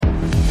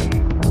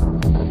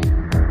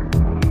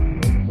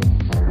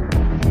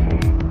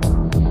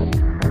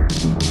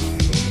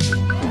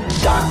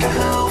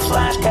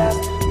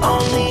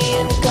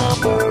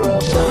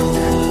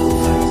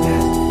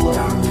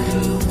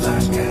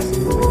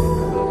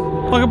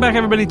Welcome back,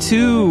 everybody,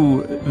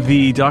 to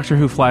the Doctor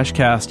Who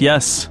Flashcast.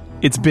 Yes,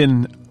 it's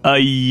been a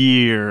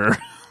year,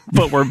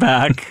 but we're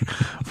back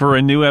for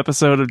a new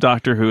episode of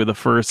Doctor Who, the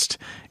first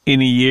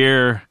in a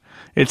year.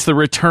 It's the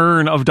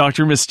return of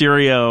Dr.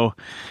 Mysterio,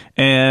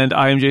 and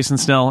I am Jason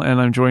Snell,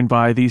 and I'm joined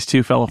by these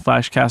two fellow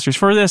Flashcasters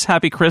for this.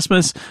 Happy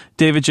Christmas,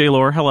 David J.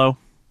 Lohr. Hello.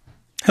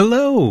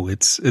 Hello.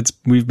 It's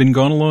we've been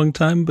gone a long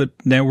time, but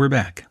now we're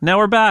back.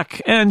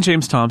 And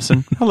James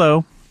Thompson.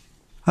 Hello.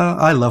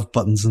 I love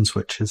buttons and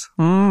switches.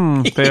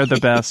 They're the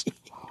best.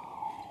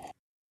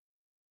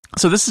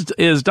 So this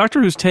is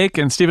Doctor Who's take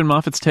and Stephen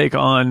Moffat's take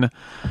on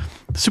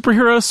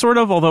superheroes, sort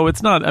of, although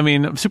it's not. I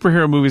mean,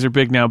 superhero movies are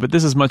big now, but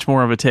this is much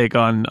more of a take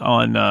on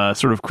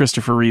sort of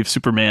Christopher Reeve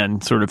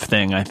Superman sort of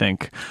thing, I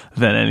think,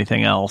 than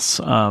anything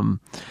else.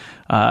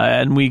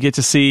 And we get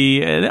to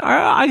see,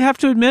 I have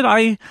to admit,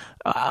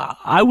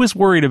 I was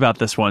worried about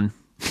this one.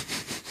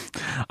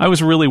 I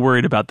was really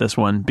worried about this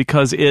one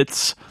because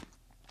it's,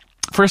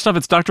 first off,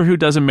 it's Doctor Who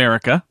Does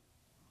America.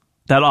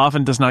 That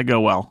often does not go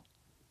well.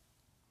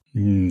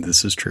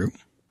 This is true.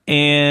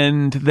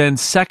 And then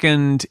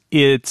second,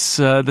 it's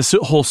the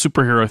whole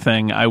superhero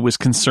thing. I was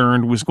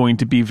concerned was going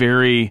to be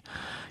very,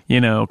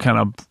 kind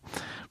of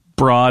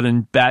broad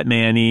and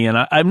Batman-y.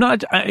 And I'm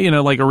not,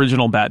 like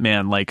original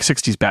Batman, like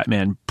 60s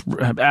Batman,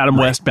 Adam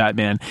West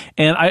Batman.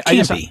 And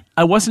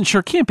I wasn't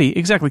sure.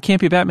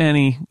 Campy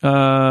Batman-y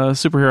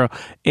superhero.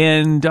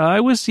 And I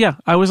was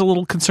a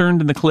little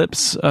concerned in the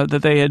clips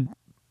that they had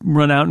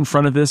run out in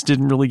front of this.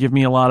 Didn't really give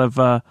me a lot of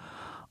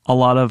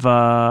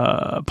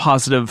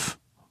positive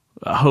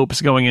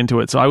hopes going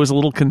into it. So I was a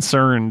little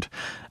concerned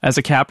as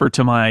a capper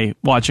to my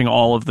watching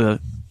all of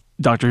the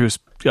Doctor Who's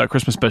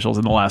Christmas specials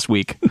in the last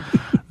week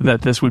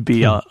that this would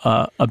be a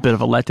bit of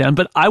a letdown.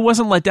 But I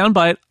wasn't let down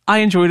by it. I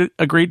enjoyed it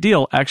a great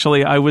deal.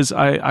 Actually, I was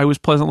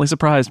pleasantly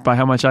surprised by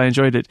how much I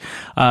enjoyed it.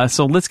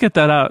 So let's get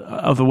that out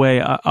of the way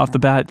off the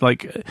bat.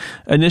 Like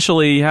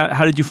initially,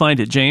 how did you find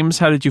it? James,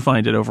 how did you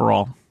find it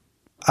overall?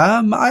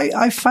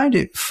 I find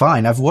it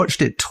fine. I've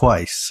watched it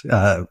twice,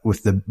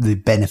 with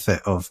the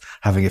benefit of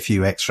having a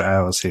few extra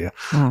hours here.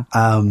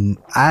 I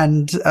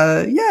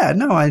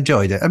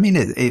enjoyed it. I mean,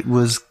 it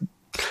was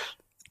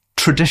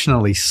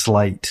traditionally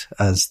slight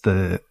as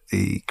the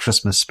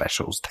Christmas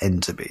specials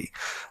tend to be.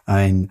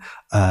 I mean,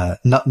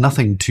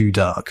 nothing too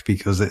dark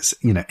because it's,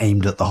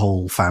 aimed at the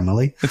whole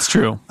family. It's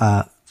true.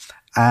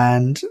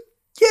 And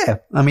yeah,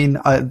 I mean,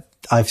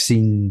 I've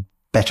seen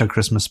better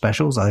Christmas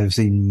specials. I've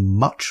seen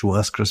much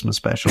worse Christmas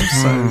specials.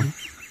 So,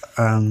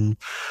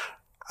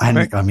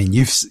 I mean,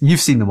 you've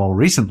seen them all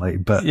recently,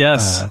 but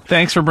yes.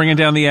 Thanks for bringing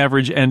down the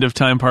average end of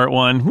time part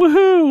one.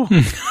 Woohoo!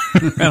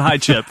 And hi,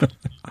 Chip.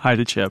 Hi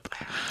to Chip.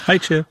 Hi,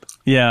 Chip.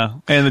 Yeah,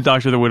 and the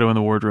Doctor, the Widow, and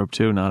the Wardrobe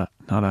too. Not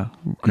a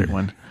great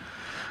one.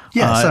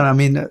 Yeah. So I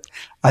mean,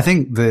 I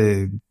think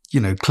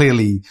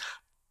clearly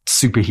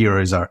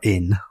superheroes are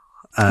in.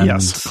 And,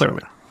 yes,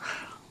 clearly.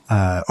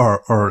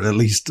 Or at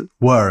least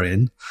were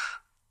in.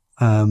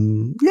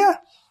 I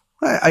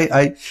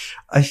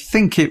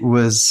think it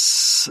was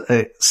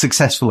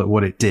successful at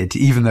what it did,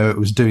 even though it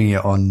was doing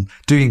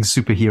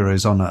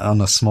superheroes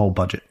on a small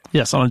budget.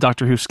 Yes, on a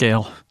Doctor Who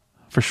scale,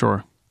 for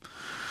sure.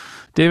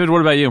 David,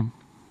 what about you?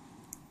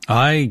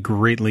 I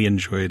greatly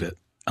enjoyed it.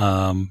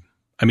 I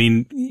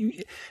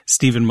mean,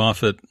 Stephen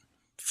Moffat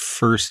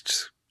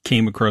first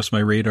came across my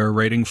radar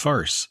writing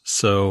farce,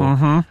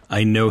 so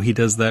I know he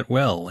does that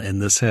well,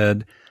 and this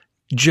had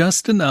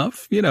just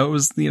enough, it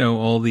was,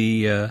 all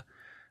the,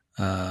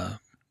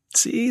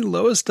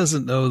 Lois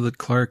doesn't know that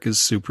Clark is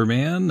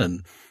Superman,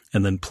 and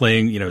then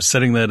playing,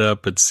 setting that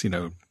up, it's,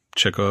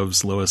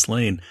 Chekhov's Lois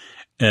Lane,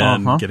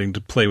 and getting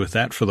to play with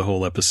that for the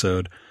whole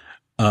episode.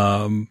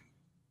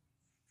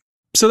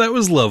 So that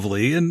was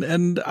lovely,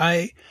 and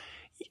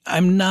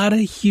I'm not a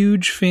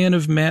huge fan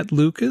of Matt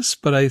Lucas,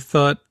 but I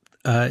thought,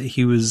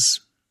 he was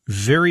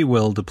very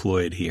well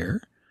deployed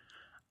here.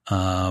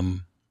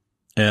 And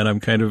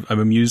I'm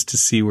amused to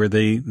see where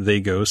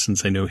they go,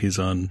 since I know he's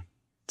on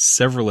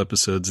several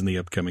episodes in the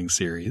upcoming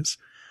series.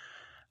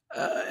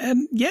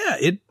 And yeah,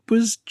 it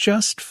was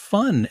just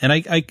fun. And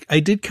I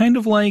did kind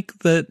of like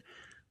that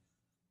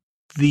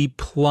the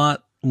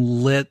plot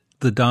let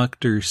the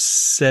Doctor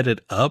set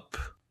it up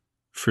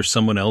for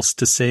someone else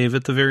to save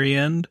at the very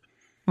end,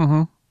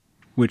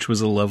 which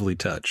was a lovely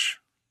touch.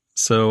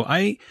 So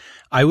I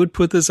would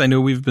put this, I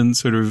know we've been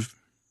sort of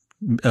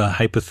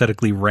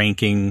hypothetically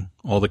ranking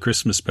all the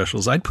Christmas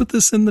specials. I'd put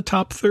this in the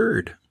top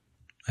third,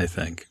 I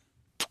think.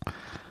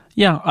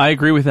 Yeah, I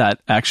agree with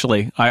that,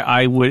 actually.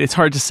 I would. It's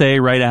hard to say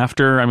right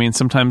after. I mean,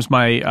 sometimes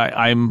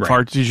I'm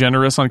far too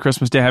generous on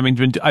Christmas Day.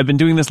 I've been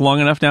doing this long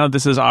enough now.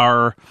 This is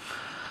our,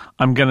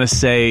 I'm going to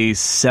say,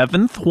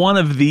 7th one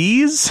of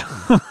these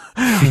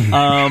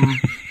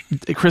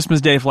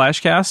Christmas Day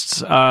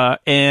flashcasts.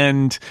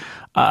 And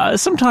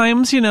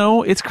sometimes,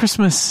 it's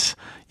Christmas.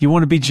 You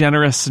want to be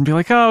generous and be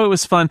like, oh, it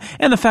was fun.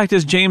 And the fact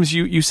is, James,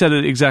 you said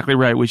it exactly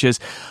right, which is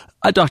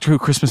a Doctor Who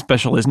Christmas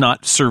special is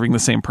not serving the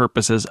same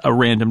purpose as a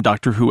random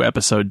Doctor Who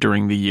episode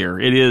during the year.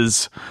 It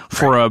is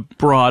for a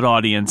broad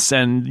audience,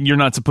 and you're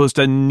not supposed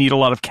to need a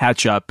lot of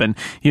catch up, and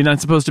you're not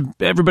supposed to,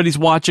 everybody's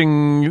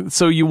watching,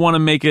 so you want to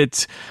make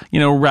it,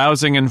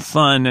 rousing and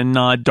fun and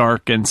not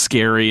dark and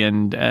scary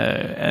and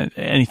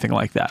anything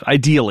like that.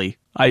 Ideally.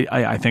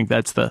 I think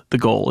that's the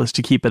goal, is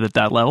to keep it at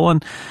that level.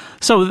 And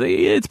so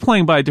it's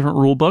playing by a different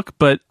rule book,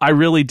 but I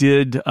really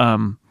did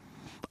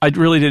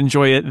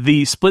enjoy it.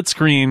 The split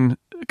screen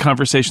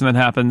conversation that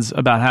happens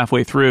about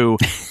halfway through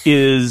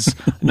is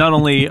not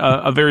only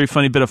a very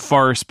funny bit of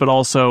farce, but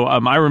also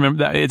I remember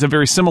that it's a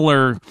very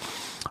similar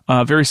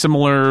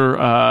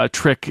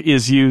trick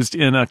is used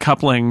in a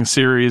coupling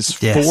series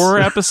 4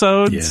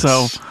 episode. Yes.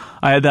 So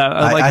I had that.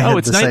 I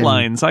it's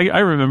Nightlines. I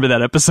remember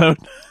that episode.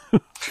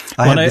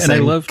 I had the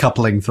same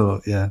coupling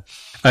thought. Yeah,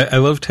 I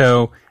loved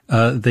how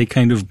they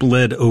kind of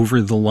bled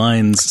over the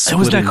lines.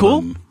 Was that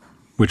cool?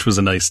 Which was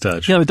a nice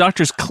touch. Yeah, the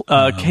Doctor's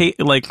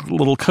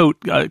little coat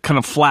kind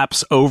of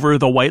flaps over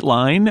the white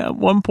line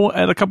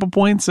at a couple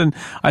points, and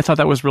I thought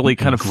that was really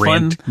kind of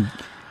fun.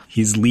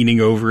 He's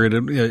leaning over it.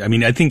 I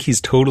mean, I think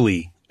he's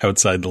totally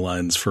outside the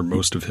lines for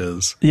most of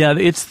his. Yeah,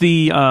 it's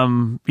the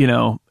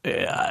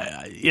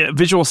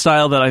visual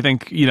style that I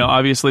think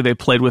obviously they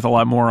played with a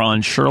lot more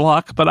on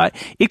Sherlock, but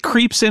it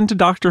creeps into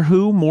Doctor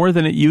Who more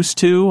than it used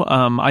to.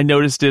 I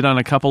noticed it on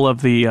a couple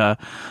of the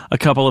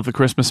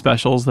Christmas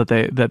specials that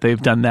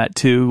they've done that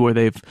too, where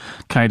they've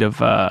kind of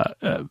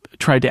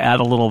tried to add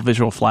a little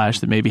visual flash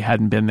that maybe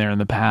hadn't been there in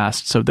the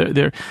past. So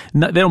they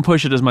don't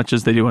push it as much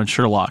as they do on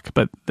Sherlock,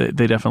 but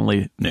they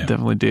definitely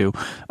do.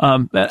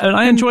 And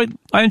I enjoyed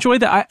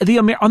that.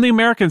 On the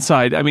American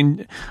side, I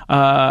mean,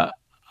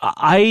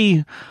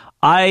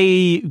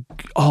 I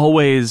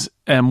always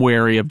am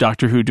wary of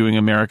Doctor Who doing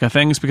America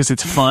things because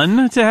it's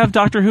fun to have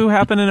Doctor Who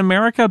happen in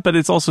America, but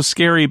it's also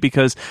scary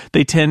because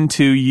they tend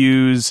to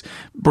use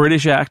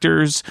British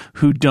actors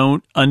who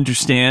don't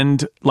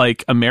understand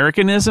like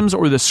Americanisms,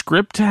 or the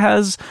script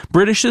has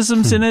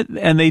Britishisms in it,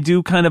 and they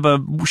do kind of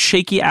a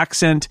shaky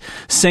accent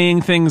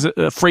saying things,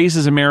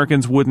 phrases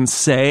Americans wouldn't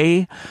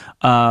say.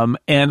 And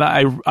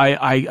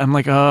I'm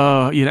like,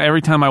 oh,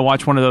 every time I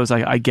watch one of those,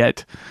 I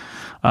get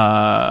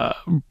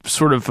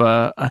sort of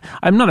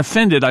I'm not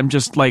offended, I'm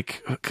just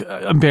like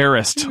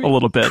embarrassed a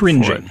little bit,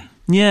 cringing.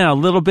 Yeah, a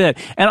little bit.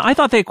 And I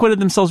thought they acquitted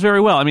themselves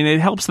very well. I mean, it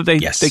helps that they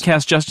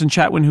cast Justin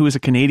Chatwin, who is a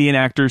Canadian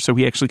actor, so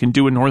he actually can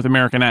do a North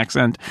American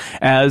accent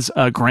as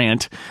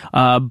Grant.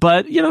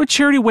 But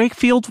Charity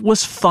Wakefield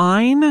was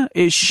fine.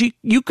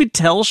 You could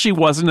tell she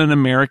wasn't an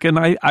American,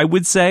 I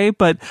would say,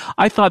 but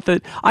I thought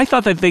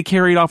that they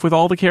carried off with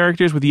all the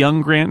characters, with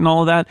young Grant and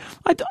all of that.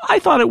 I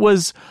thought it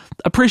was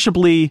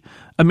appreciably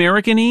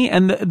American-y,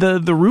 and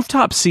the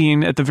rooftop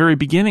scene at the very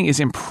beginning is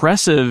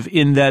impressive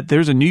in that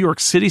there's a New York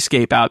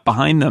cityscape out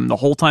behind them the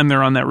whole time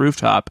they're on that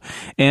rooftop,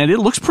 and it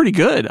looks pretty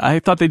good. I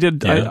thought they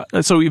did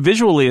so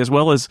visually as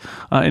well as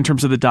in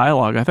terms of the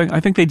dialogue. I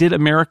think they did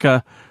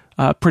America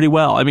pretty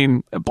well. I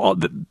mean,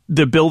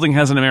 the building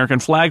has an American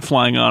flag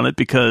flying on it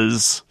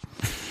because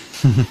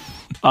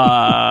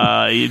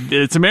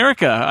it's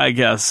America, I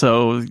guess.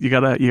 So you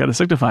gotta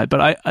signify it.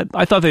 But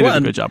I thought they did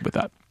a good job with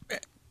that.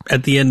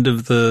 At the end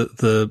of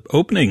the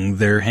opening,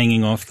 they're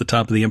hanging off the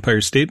top of the Empire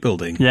State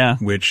Building. Yeah.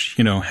 Which,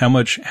 how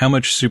much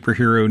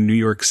superhero New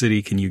York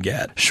City can you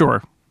get?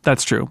 Sure.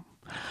 That's true.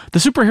 The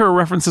superhero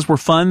references were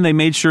fun. They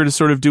made sure to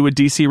sort of do a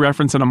DC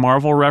reference and a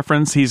Marvel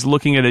reference. He's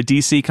looking at a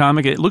DC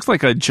comic. It looks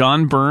like a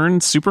John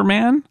Byrne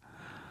Superman.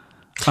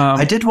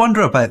 I did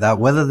wonder about that,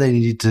 whether they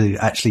needed to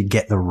actually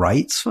get the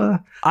rights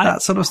for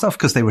that sort of stuff,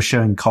 because they were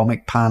showing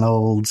comic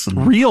panels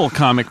and real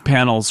comic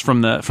panels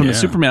from the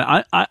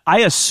Superman. I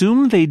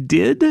assume they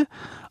did.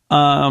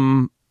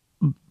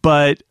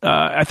 But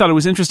I thought it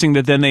was interesting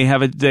that then they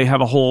have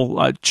a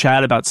whole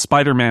chat about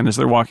Spider-Man as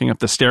they're walking up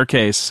the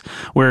staircase,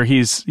 where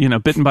he's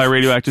bitten by a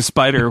radioactive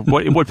spider.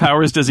 What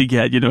powers does he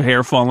get?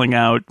 Hair falling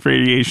out,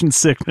 radiation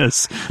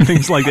sickness,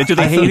 things like that. Do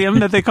they hate him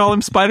that they call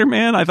him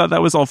Spider-Man? I thought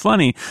that was all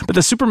funny. But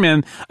the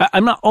Superman,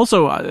 I'm not.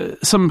 Also,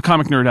 some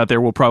comic nerd out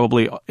there will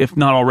probably, if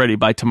not already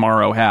by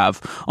tomorrow,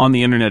 have on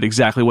the internet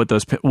exactly what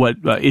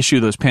issue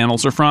those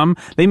panels are from.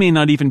 They may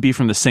not even be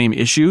from the same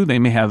issue. They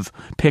may have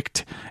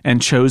picked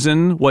and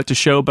chosen what to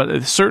show.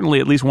 But certainly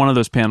at least one of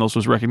those panels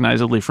was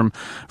recognizably from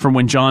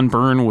when John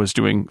Byrne was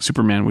doing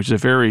Superman, which is a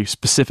very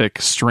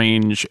specific,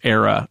 strange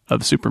era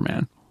of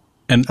Superman.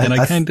 And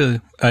I kind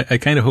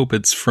of hope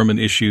it's from an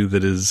issue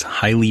that is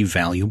highly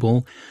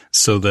valuable,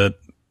 so that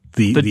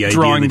the idea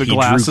that he drew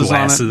glasses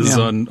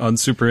on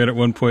Superman at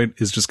one point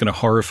is just going to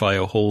horrify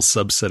a whole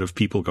subset of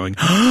people going,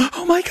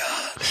 oh my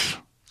God.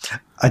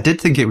 I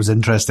did think it was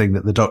interesting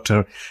that the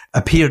Doctor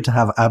appeared to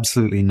have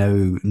absolutely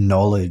no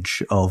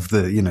knowledge of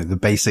the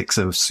basics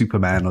of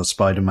Superman or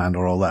Spider-Man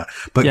or all that,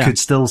 but could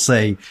still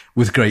say,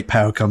 with great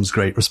power comes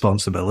great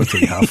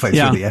responsibility halfway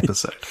through the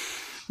episode.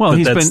 Well,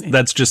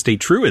 that's just a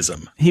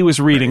truism. He was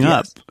reading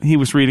up. Yes. He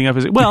was reading up.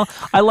 Well,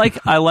 I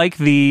like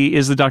the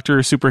is the Doctor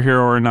a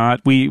superhero or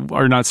not? We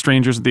are not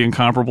strangers at the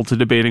incomparable to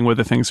debating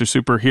whether things are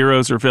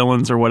superheroes or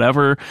villains or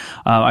whatever.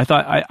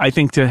 I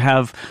think to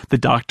have the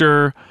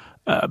Doctor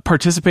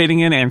participating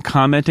in and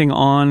commenting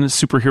on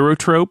superhero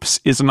tropes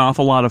is an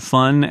awful lot of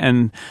fun,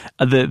 and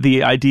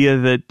the idea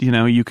that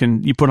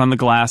you put on the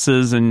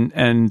glasses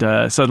and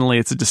suddenly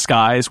it's a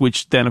disguise,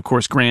 which then of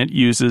course Grant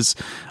uses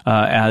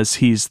as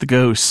he's the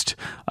ghost.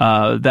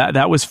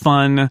 That was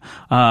fun,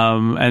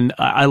 and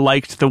I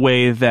liked the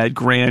way that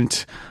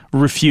Grant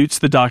refutes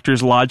the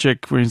Doctor's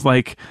logic, where he's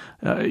like,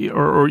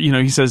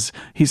 he says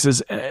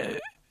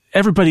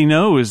everybody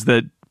knows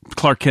that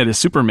Clark Kent is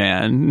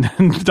Superman.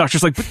 And the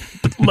Doctor's like,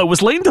 but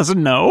Lois Lane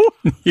doesn't know.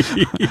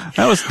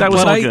 That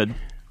was all good.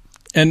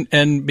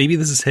 And maybe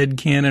this is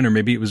headcanon, or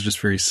maybe it was just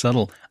very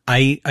subtle.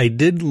 I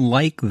did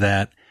like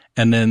that.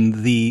 And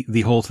then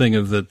the whole thing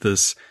of that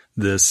this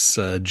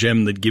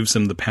gem that gives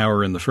him the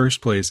power in the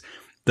first place,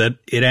 that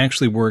it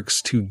actually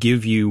works to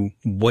give you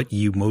what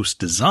you most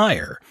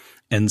desire.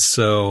 And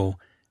so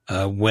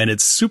when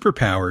it's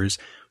superpowers,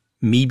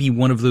 maybe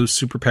one of those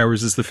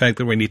superpowers is the fact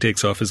that when he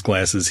takes off his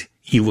glasses,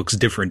 he looks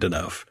different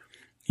enough,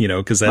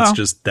 because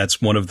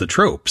that's one of the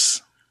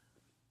tropes.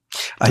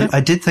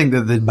 I did think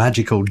that the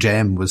magical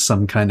gem was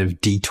some kind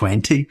of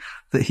D20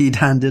 that he'd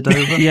handed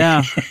over.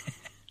 Yeah.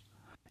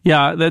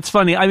 Yeah, that's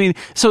funny. I mean,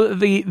 so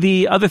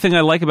the other thing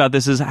I like about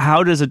this is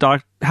how does a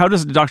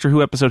Doctor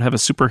Who episode have a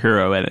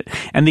superhero in it?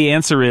 And the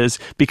answer is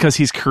because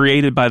he's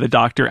created by the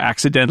Doctor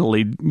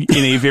accidentally in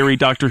a very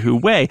Doctor Who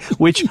way,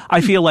 which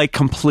I feel like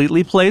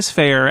completely plays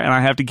fair, and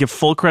I have to give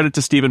full credit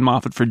to Stephen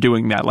Moffat for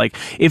doing that. Like,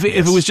 if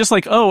it was just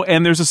like, oh,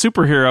 and there's a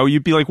superhero,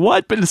 you'd be like,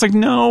 what? But it's like,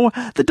 no,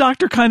 the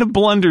Doctor kind of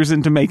blunders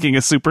into making a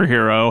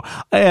superhero,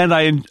 and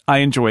I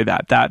enjoy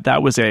that.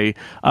 That was a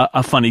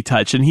funny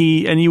touch, and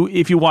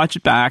if you watch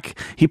it back,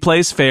 he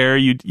plays fair.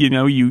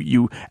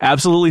 You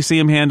absolutely see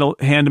him hand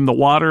him the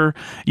water.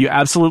 You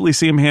absolutely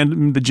see him hand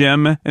him the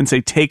gem and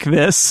say, "Take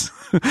this."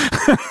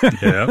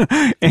 Yeah,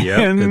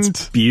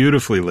 it's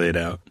beautifully laid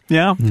out.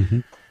 Yeah,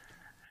 mm-hmm.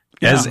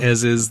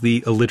 As is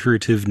the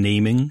alliterative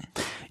naming.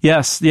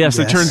 Yes.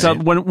 It turns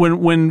out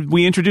when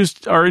we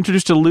are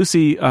introduced to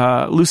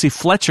Lucy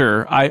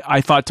Fletcher,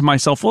 I thought to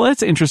myself, well,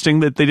 that's interesting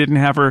that they didn't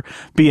have her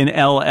be an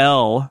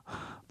LL.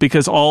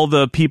 Because all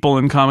the people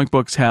in comic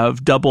books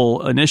have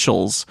double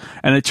initials,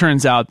 and it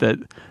turns out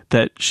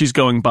that she's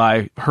going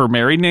by her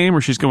married name,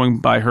 or she's going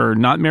by her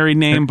not married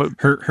name. But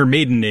her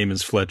maiden name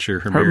is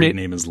Fletcher. Her married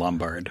name is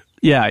Lombard.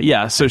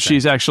 Yeah. So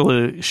she's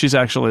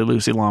actually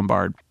Lucy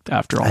Lombard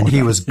after all. And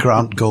he was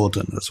Grant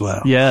Gordon as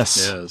well.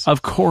 Yes.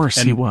 Of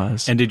course he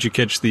was. And did you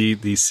catch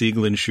the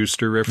Siegel and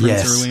Schuster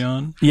reference early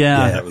on?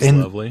 Yeah, that was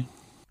lovely.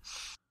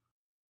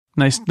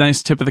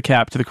 Nice tip of the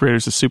cap to the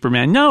creators of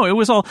Superman. No,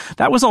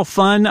 that was all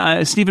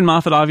fun. Stephen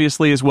Moffat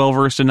obviously is well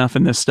versed enough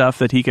in this stuff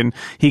that he can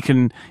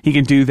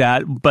do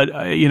that. But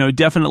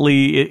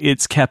definitely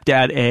it's kept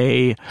at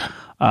a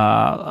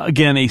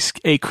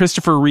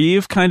Christopher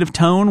Reeve kind of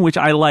tone, which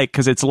I like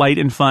because it's light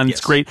and fun. Yes.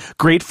 It's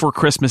great for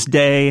Christmas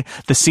Day.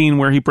 The scene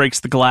where he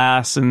breaks the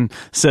glass and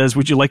says,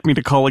 "Would you like me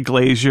to call a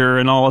glazier?"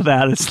 and all of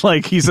that. It's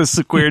like he's a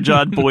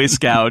square-jawed Boy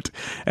Scout,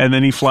 and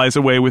then he flies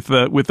away with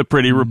the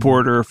pretty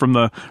reporter from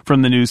the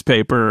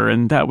newspaper,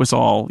 and that was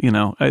all.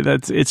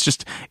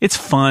 It's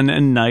fun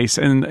and nice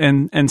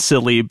and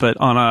silly, but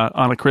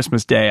on a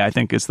Christmas Day, I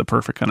think is the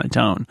perfect kind of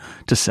tone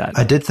to set.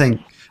 I did think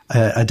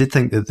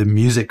that the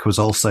music was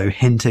also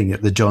hinting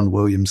at the John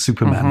Williams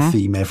Superman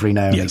theme every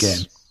now and again.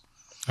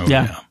 Oh,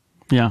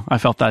 yeah, I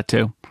felt that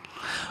too.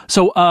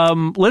 So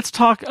let's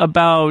talk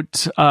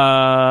about, we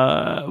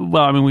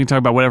can talk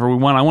about whatever we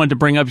want. I wanted to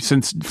bring up,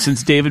 since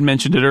David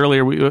mentioned it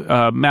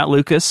earlier, Matt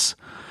Lucas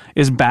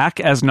is back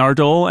as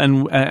Nardole,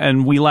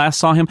 and we last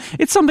saw him.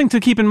 It's something to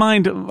keep in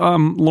mind.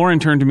 Lauren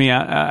turned to me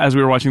as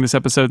we were watching this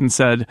episode and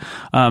said,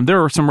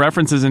 there are some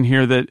references in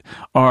here that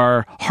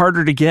are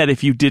harder to get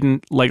if you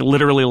didn't, like,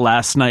 literally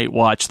last night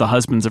watch The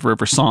Husbands of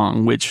River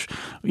Song, which,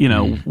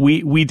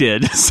 we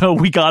did. So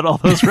we got all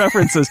those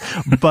references.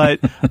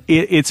 But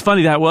it's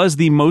funny, that was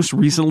the most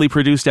recently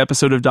produced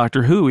episode of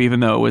Doctor Who,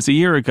 even though it was a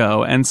year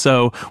ago. And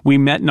so we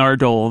met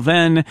Nardole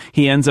then.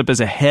 He ends up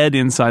as a head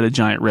inside a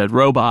giant red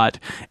robot.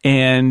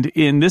 And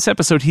in this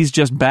episode, he's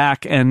just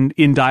back, and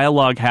in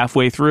dialogue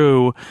halfway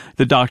through,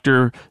 the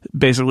Doctor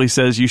basically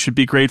says, "You should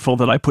be grateful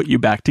that I put you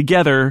back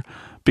together."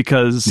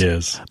 Because,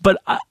 yes,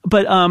 but I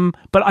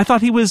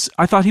thought he was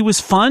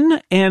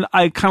fun, and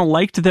I kind of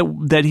liked that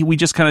we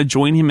just kind of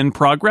join him in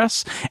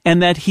progress,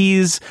 and that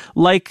he's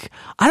like,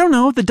 I don't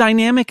know, the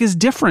dynamic is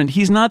different.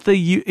 He's not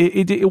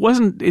it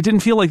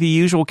didn't feel like the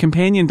usual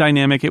companion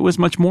dynamic. It was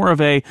much more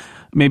of a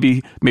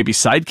maybe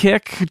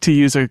sidekick, to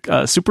use a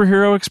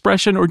superhero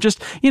expression, or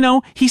just,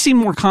 he seemed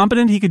more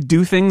competent. He could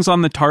do things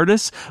on the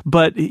TARDIS,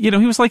 but he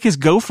was like his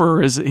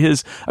gopher,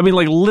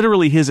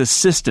 literally his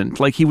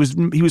assistant. Like he was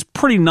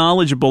pretty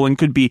knowledgeable and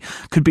could be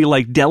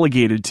like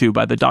delegated to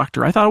by the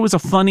Doctor. I thought it was a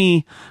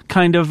funny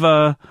kind of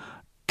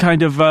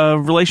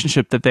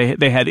relationship that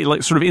they had,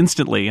 like, sort of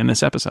instantly in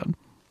this episode.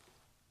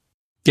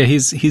 Yeah,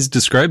 he's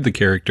described the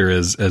character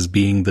as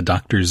being the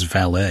Doctor's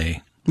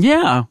valet.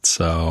 Yeah.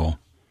 So,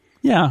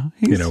 yeah,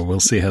 we'll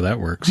see how that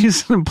works.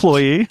 He's an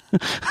employee.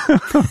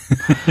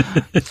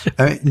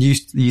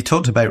 You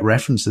talked about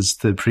references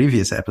to the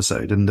previous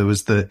episode, and there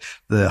was the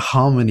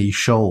Harmony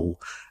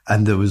Shoal,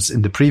 and there was,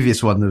 in the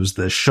previous one, there was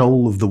the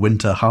Shoal of the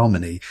Winter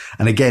Harmony,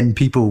 and again,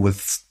 people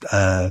with,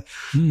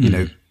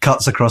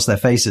 cuts across their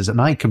faces,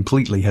 and I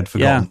completely had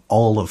forgotten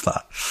all of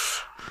that.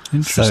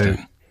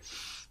 Interesting.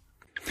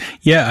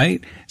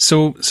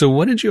 So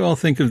what did you all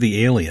think of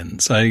the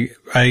aliens? I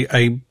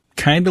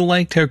kind of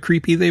liked how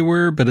creepy they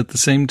were, but at the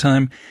same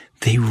time,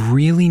 they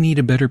really need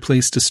a better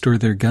place to store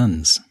their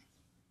guns.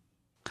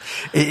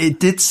 It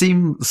did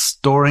seem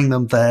storing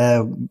them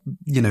there,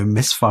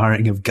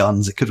 misfiring of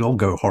guns. It could all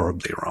go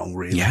horribly wrong,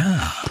 really.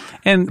 Yeah.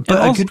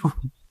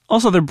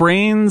 Also, their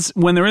brains,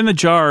 when they're in the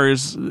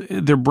jars,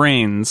 they're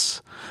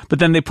brains, but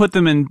then they put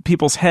them in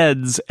people's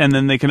heads, and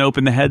then they can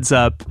open the heads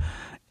up,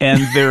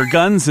 and there are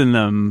guns in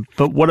them.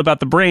 But what about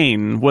the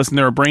brain? Wasn't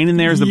there a brain in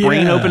there? Is the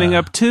brain opening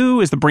up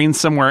too? Is the brain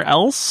somewhere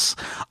else?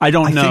 I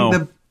don't know. I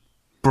think the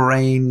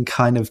brain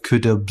kind of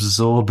could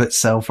absorb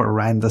itself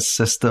around the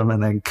system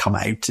and then come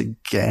out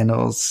again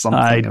or something.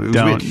 I don't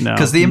know.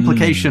 Because the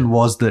implication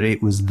was that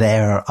it was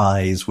their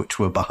eyes which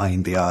were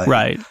behind the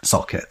eye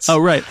sockets. Oh,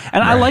 right.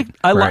 And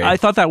I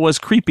thought that was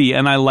creepy,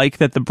 and I like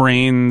that the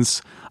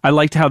brains... I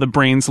liked how the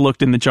brains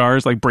looked in the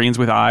jars, like brains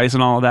with eyes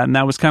and all of that, and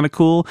that was kind of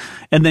cool.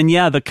 And then,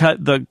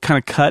 the kind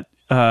of cut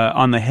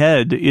on the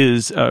head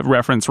is a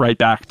reference right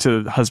back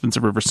to Husbands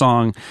of River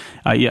Song.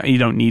 You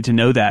don't need to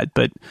know that,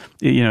 but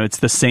it's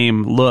the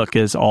same look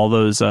as all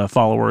those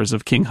followers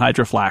of King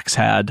Hydroflax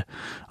had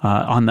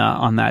on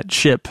that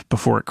ship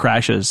before it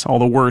crashes. All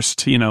the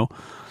worst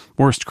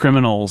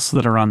criminals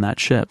that are on that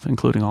ship,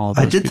 including all of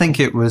those. I did think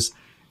it was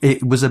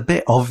a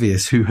bit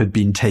obvious who had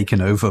been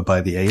taken over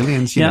by the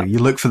aliens. You know, you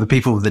look for the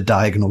people with the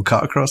diagonal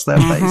cut across their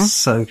face.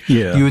 So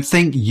you would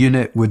think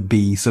UNIT would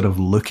be sort of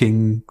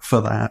looking for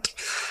that.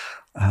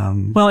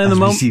 Well, in the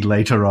moment, we see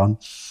later on.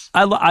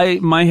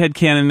 My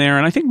headcanon there,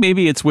 and I think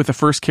maybe it's with the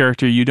first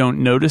character you don't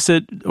notice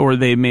it, or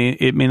it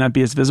may not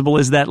be as visible,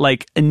 is that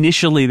like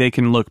initially they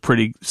can look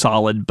pretty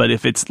solid, but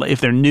if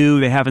they're new,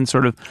 they got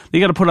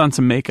to put on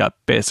some makeup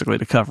basically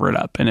to cover it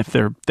up, and if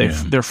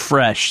they're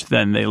fresh,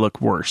 then they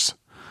look worse.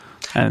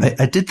 And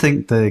I did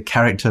think the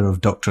character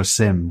of Dr.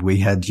 Sim, we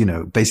had,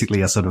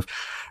 basically a sort of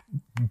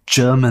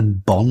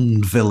German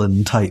Bond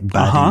villain type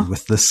baddie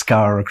with the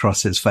scar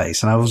across his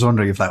face. And I was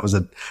wondering if that was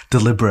a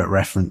deliberate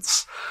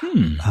reference.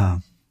 Or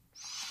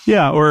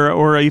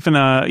even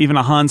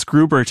a Hans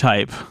Gruber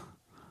type.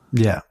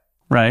 Yeah.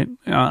 Right.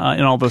 In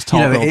all those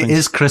tall buildings. It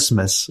is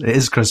Christmas.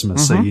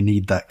 So you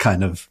need that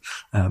kind of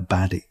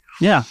baddie.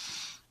 Yeah.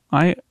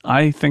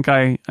 I think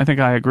I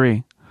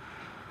agree.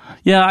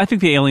 Yeah, I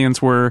think the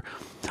aliens were...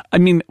 I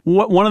mean,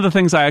 one of the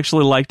things I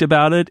actually liked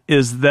about it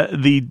is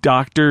that the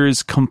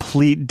Doctor's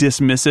complete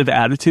dismissive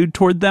attitude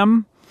toward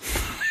them.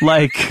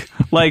 Like,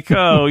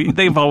 oh,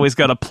 they've always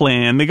got a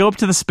plan. They go up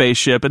to the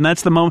spaceship, and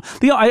that's the moment.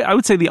 I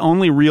would say the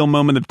only real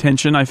moment of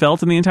tension I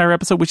felt in the entire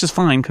episode, which is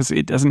fine because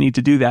it doesn't need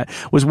to do that,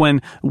 was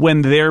when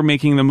they're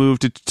making the move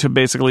to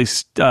basically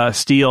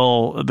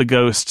steal the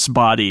Ghost's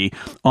body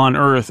on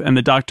Earth, and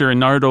the Doctor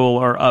and Nardole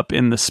are up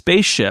in the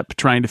spaceship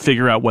trying to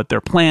figure out what their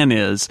plan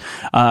is,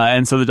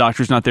 and so the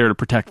Doctor's not there to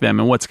protect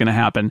them and what's going to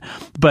happen.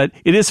 But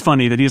it is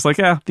funny that he's like,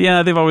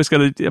 yeah, they've always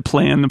got a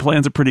plan. The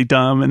plans are pretty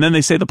dumb, and then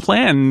they say the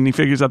plan, and he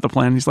figures out the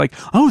plan. He's like,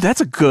 oh,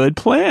 that's a good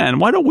plan.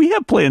 Why don't we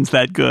have plans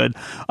that good?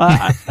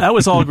 That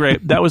was all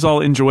great. That was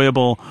all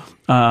enjoyable.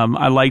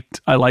 I liked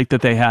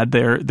that they had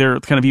their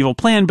kind of evil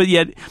plan, but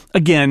yet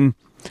again,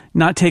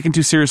 not taken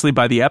too seriously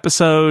by the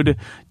episode,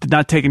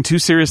 not taken too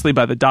seriously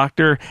by the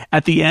Doctor.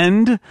 At the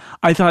end,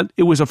 I thought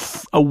it was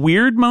a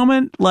weird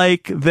moment,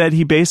 like that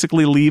he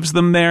basically leaves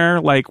them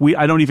there. Like,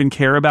 I don't even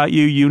care about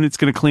you. UNIT's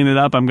going to clean it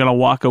up. I'm going to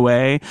walk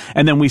away.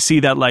 And then we see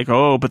that like,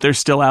 oh, but they're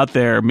still out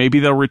there. Maybe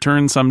they'll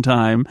return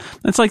sometime.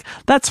 It's like,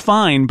 that's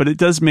fine, but it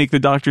does make the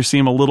Doctor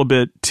seem a little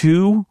bit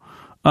too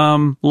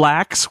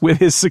lax with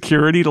his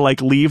security to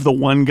like leave the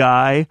one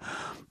guy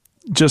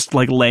just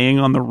like laying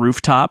on the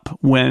rooftop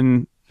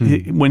when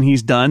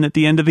he's done at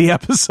the end of the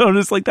episode.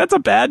 It's like, that's a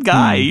bad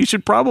guy. You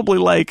should probably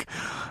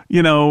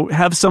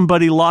have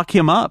somebody lock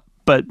him up.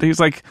 But he's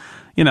like,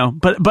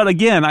 but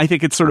again, I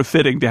think it's sort of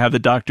fitting to have the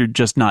Doctor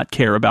just not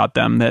care about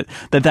them.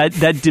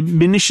 That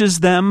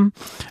diminishes them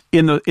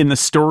in the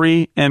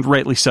story, and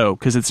rightly so,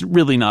 because it's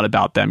really not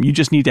about them. You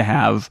just need to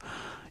have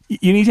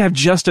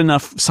just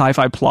enough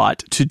sci-fi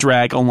plot to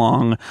drag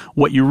along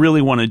what you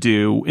really want to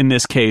do, in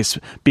this case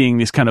being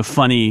these kind of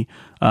funny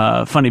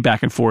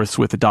back and forths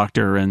with the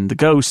Doctor and the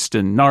Ghost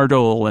and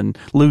Nardole and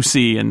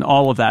Lucy and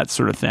all of that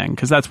sort of thing,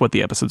 because that's what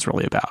the episode's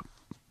really about.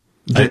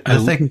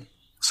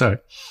 Sorry.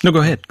 No, go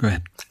ahead.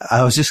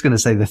 I was just going to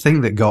say, the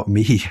thing that got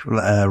me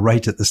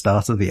right at the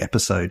start of the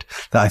episode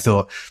that I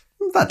thought,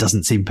 that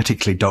doesn't seem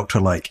particularly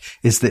Doctor-like,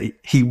 is that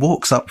he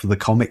walks up with the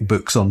comic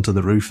books onto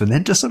the roof and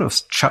then just sort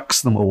of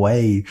chucks them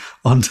away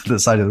onto the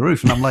side of the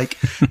roof. And I'm like,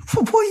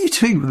 what are you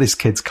doing with this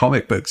kid's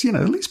comic books?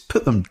 At least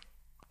put them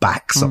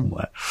back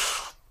somewhere.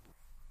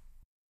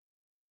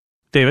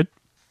 David?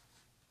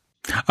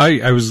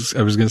 I was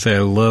going to say I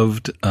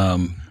loved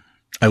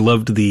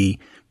the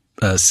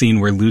scene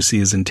where Lucy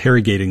is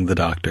interrogating the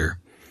doctor.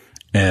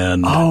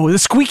 And the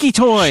squeaky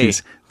toy.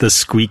 The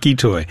squeaky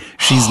toy.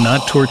 She's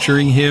not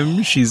torturing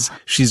him. She's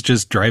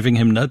just driving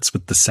him nuts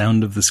with the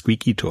sound of the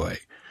squeaky toy.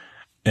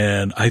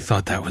 And I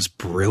thought that was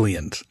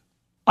brilliant.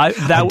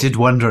 I did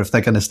wonder if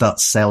they're going to start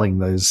selling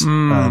those.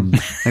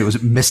 It was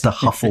Mr.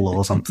 Huffle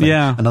or something.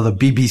 Yeah. Another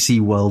BBC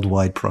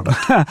worldwide product.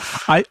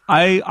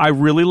 I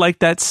really liked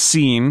that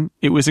scene.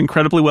 It was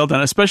incredibly well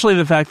done, especially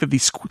the fact that the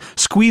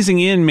squeezing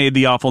in made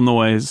the awful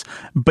noise,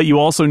 but you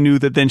also knew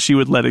that then she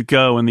would let it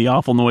go and the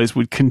awful noise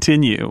would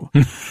continue.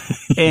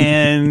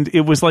 And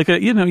it was like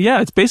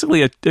it's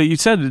basically you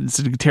said it's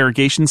an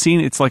interrogation scene.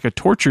 It's like a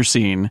torture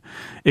scene,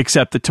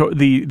 except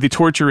the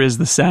torture is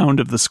the sound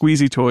of the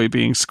squeezy toy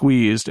being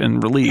squeezed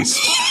and released.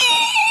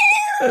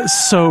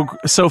 So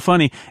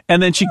funny.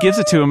 And then she gives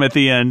it to him at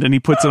the end and he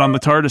puts it on the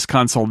TARDIS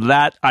console.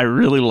 That I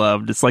really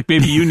loved. It's like,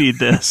 maybe you need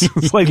this.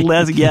 It's like,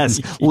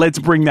 let's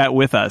bring that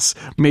with us.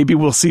 Maybe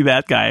we'll see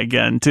that guy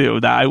again too.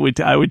 I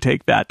would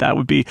take that. That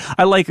would be,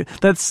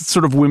 that's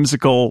sort of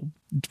whimsical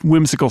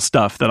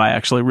stuff that I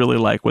actually really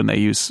like when they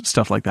use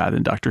stuff like that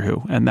in Doctor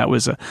Who. And that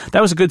was a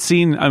good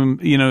scene.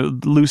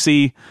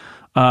 Lucy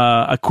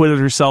acquitted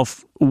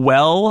herself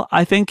well,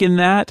 I think, in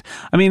that.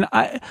 I mean,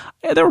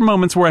 there were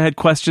moments where I had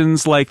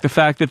questions, like the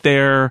fact that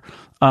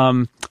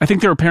I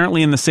think they're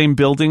apparently in the same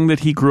building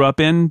that he grew up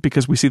in,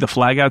 because we see the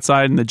flag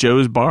outside in the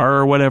Joe's Bar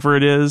or whatever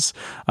it is.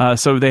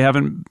 So he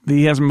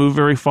hasn't moved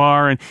very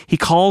far, and he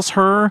calls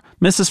her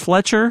Mrs.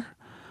 Fletcher.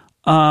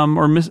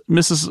 Or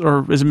Mrs.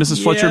 or is it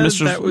Mrs. Fletcher,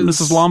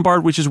 Mrs.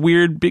 Lombard, which is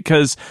weird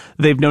because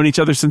they've known each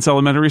other since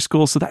elementary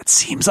school. So that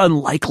seems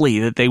unlikely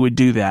that they would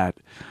do that.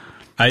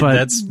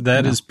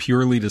 That is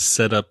purely to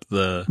set up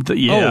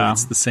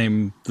it's the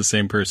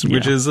same person,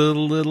 which is a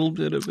little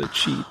bit of a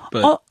cheat.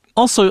 But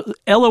also,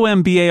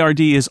 Lombard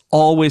is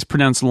always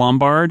pronounced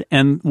Lombard,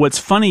 and what's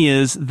funny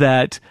is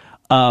that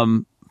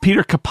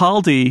Peter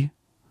Capaldi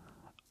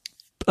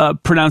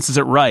pronounces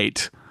it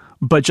right,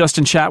 but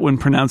Justin Chatwin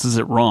pronounces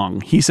it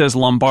wrong. He says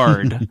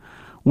Lombard,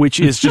 which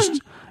is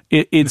just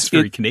it's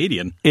very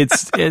Canadian.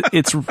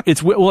 It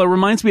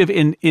reminds me of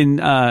in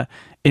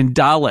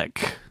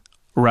Dalek.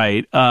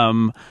 Right.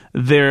 Who's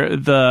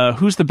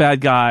the bad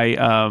guy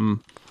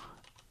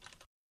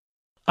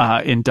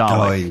in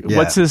Dalek?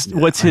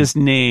 What's his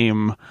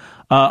name?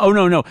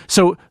 No.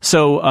 So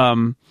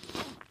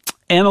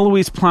Anna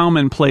Louise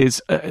Plowman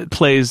plays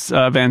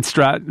Van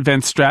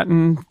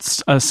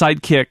Stratton's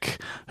sidekick,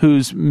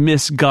 who's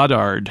Miss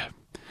Goddard,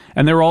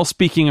 and they're all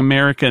speaking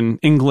American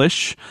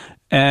English,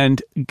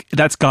 and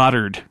that's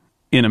Goddard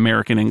in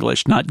American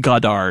English, not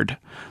Goddard.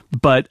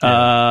 But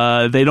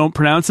they don't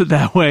pronounce it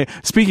that way.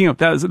 Speaking of,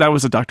 that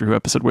was a Doctor Who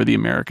episode where the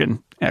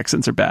American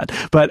accents are bad.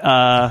 But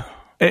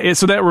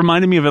so that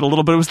reminded me of it a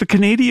little bit. It was the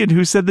Canadian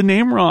who said the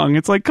name wrong.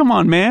 It's like, come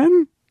on,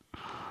 man.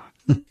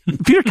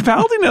 Peter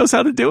Capaldi knows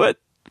how to do it.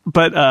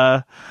 But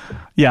I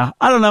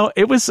don't know.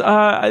 It was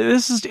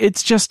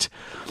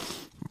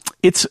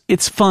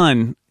it's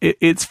fun.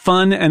 It's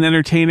fun and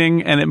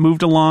entertaining, and it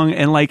moved along.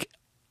 And like,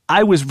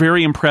 I was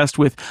very impressed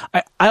with.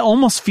 I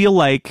almost feel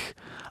like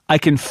I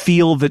can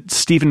feel that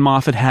Stephen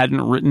Moffat hadn't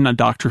written a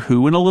Doctor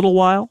Who in a little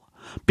while,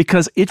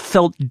 because it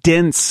felt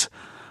dense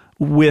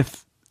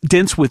with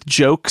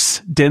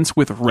jokes, dense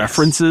with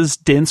references,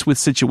 dense with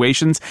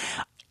situations,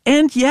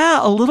 and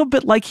a little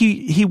bit like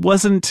he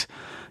wasn't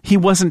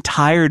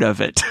tired of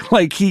it.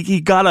 Like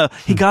he got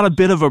a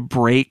bit of a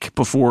break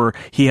before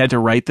he had to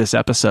write this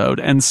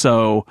episode, and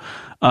so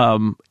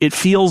it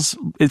feels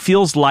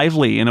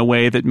lively in a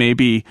way that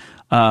maybe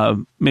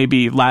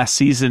last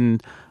season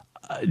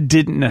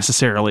didn't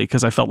necessarily,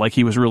 because I felt like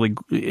he was really,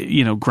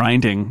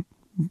 grinding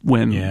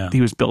when he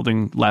was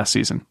building last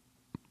season.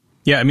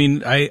 Yeah, I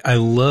mean, I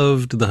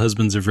loved The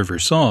Husbands of River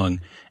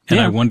Song, and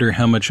I wonder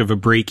how much of a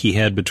break he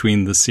had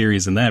between the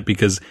series and that,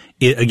 because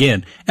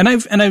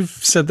I've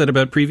said that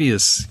about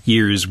previous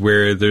years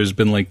where there's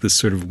been like this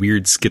sort of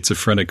weird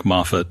schizophrenic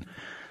Moffat,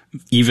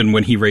 even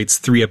when he writes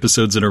 3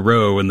 episodes in a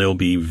row, and they'll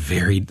be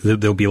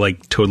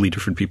like totally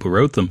different people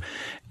wrote them.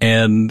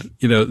 And,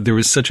 there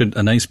was such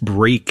a nice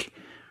break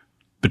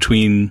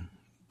between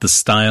the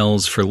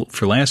styles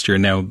for last year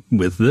and now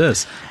with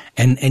this.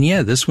 And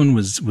this one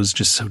was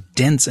just so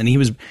dense, and he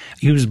was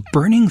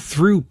burning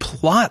through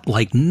plot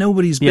like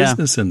nobody's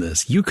business in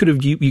this. You could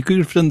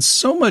have done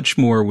so much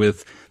more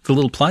with the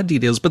little plot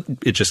details, but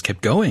it just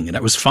kept going, and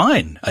that was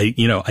fine. I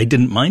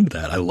didn't mind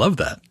that. I love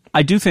that.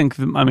 I do think,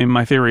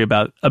 my theory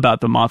about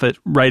the Moffat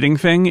writing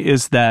thing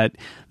is that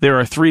there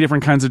are 3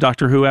 different kinds of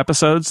Doctor Who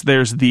episodes.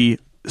 There's the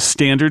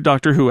standard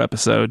Doctor Who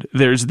episode.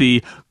 There's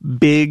the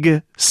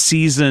big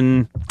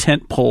season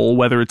tentpole,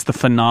 whether it's the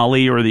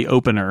finale or the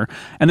opener,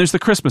 and there's the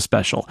Christmas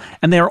special.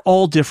 And they are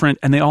all different,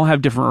 and they all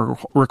have different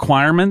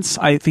requirements.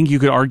 I think you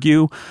could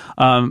argue.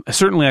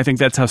 Certainly, I think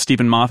that's how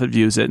Stephen Moffat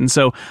views it. And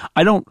so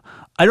I don't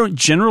I don't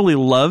generally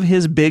love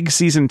his big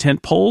season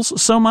tent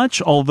poles so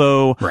much,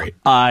 although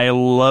I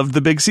loved the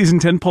big season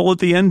tent pole at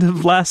the end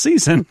of last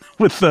season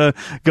with the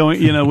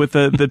with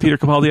the Peter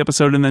Capaldi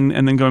episode and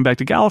then going back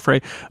to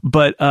Gallifrey.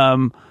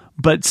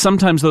 But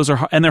sometimes those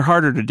are, and they're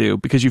harder to do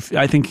because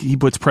I think he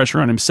puts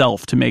pressure on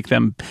himself to make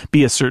them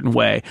be a certain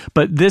way.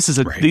 But these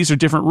are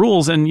different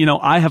rules. And,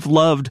 I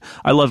loved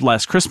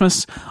Last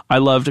Christmas. I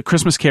loved A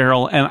Christmas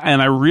Carol.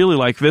 And I really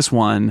like this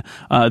one.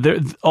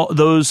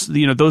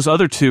 Those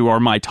other two are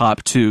my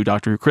top two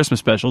Doctor Who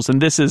Christmas specials.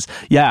 And this is,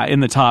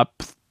 in the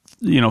top,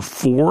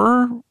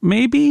 4,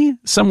 maybe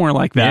somewhere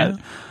like that.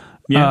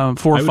 Yeah.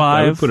 4 or 5.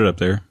 I would put it up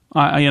there.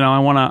 I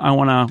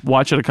want to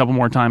watch it a couple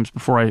more times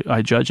before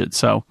I judge it.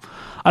 So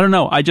I don't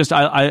know. I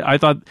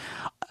thought,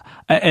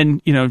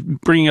 and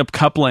bringing up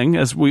coupling,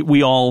 as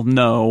we all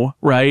know,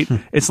 right?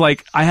 It's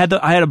like I had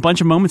a bunch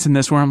of moments in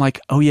this where I'm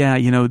like, oh yeah,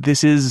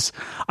 this is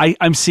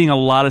I'm seeing a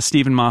lot of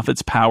Stephen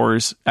Moffat's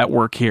powers at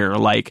work here,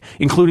 like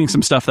including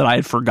some stuff that I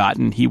had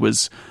forgotten he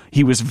was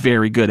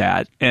very good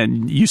at,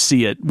 and you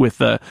see it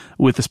with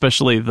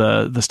especially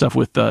the stuff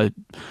with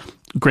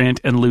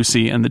Grant and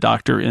Lucy and the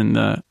Doctor in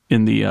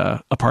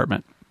the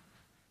apartment,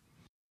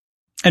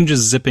 and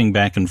just zipping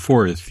back and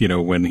forth.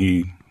 When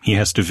he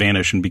has to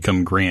vanish and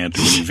become Grant,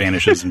 and when he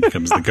vanishes and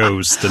becomes the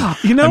ghost.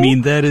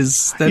 And, that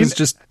is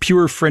just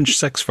pure French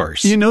sex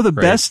farce.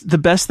 The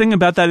best thing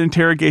about that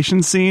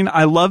interrogation scene,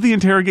 I love the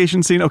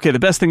interrogation scene. Okay, the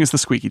best thing is the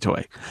squeaky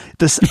toy.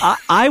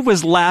 I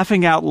was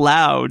laughing out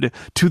loud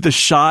to the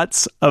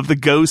shots of the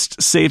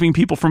ghost saving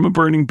people from a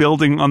burning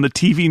building on the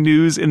TV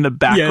news in the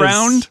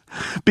background,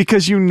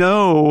 because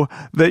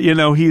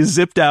that he's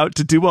zipped out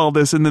to do all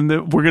this, and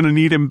then we're going to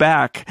need him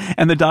back,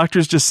 and the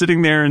Doctor's just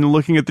sitting there and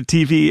looking at the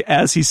TV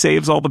as he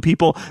saves all the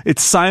people.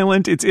 It's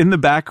silent. It's in the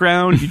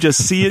background. You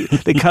just see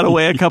it. They cut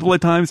away a couple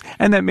of times,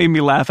 and that made me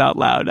laugh out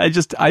loud.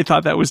 I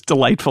thought that was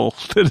delightful.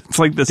 It's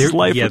like this is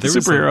life with a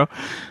superhero.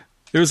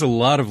 There was a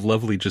lot of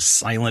lovely, just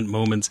silent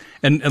moments,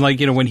 and like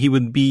when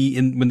they'd be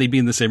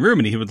in the same room,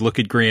 and he would look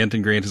at Grant,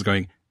 and Grant is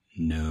going,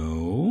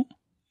 "No,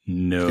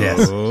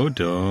 yes.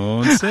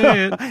 Don't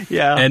say it."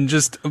 Yeah, and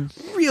just a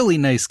really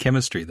nice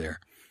chemistry there.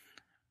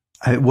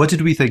 What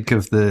did we think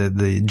of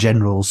the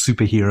general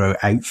superhero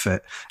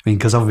outfit? I mean,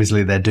 because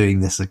obviously they're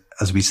doing this,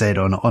 as we said,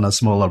 on a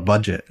smaller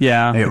budget.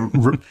 Yeah.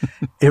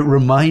 It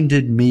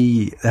reminded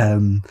me,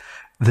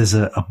 this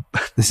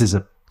is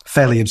a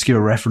fairly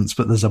obscure reference,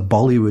 but there's a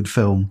Bollywood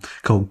film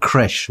called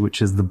Krish,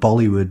 which is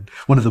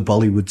one of the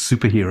Bollywood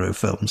superhero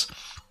films.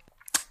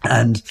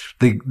 And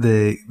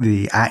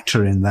the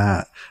actor in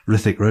that,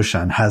 Hrithik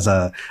Roshan, has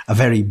a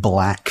very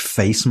black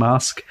face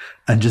mask,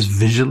 and just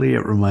visually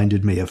it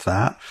reminded me of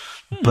that.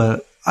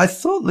 But I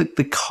thought that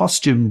the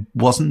costume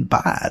wasn't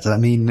bad. I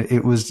mean,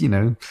 it was,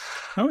 I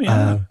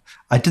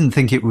didn't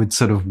think it would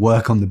sort of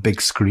work on the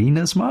big screen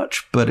as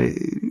much, but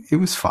it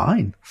was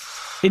fine.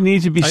 It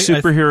needed to be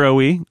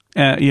superhero-y,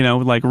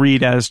 like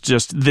read as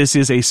just, this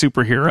is a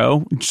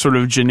superhero, sort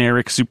of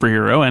generic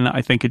superhero, and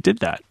I think it did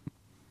that.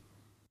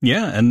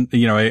 Yeah, and,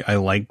 I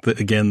like that,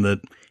 again,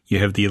 that you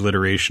have the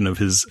alliteration of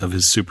his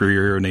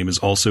superhero name is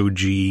also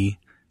G,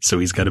 so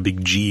he's got a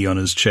big G on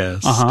his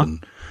chest.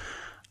 And,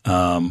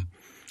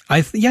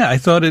 I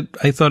thought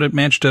it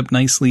matched up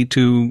nicely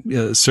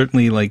to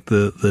certainly like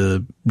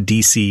the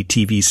DC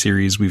TV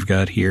series we've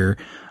got here.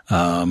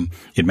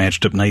 It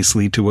matched up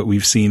nicely to what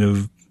we've seen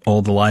of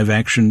all the live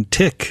action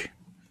Tick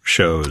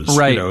shows.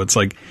 Right. It's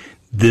like,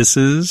 this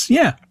is,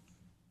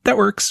 that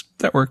works.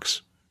 That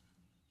works.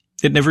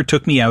 It never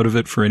took me out of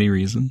it for any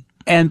reason.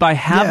 And by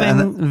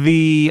having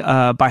the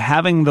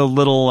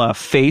little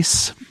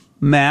face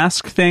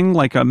mask thing,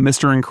 like a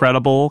Mr.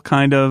 Incredible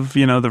kind of,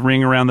 the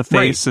ring around the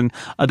face, and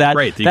that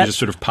you can just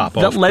sort of pop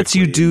off. That lets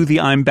you do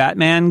the I'm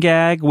Batman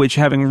gag, which,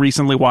 having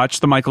recently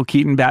watched the Michael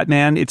Keaton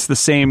Batman, it's the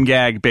same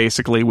gag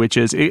basically, which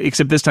is,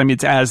 except this time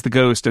it's as the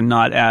ghost and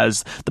not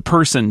as the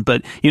person.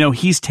 But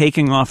he's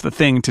taking off the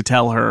thing to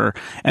tell her,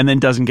 and then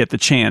doesn't get the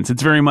chance.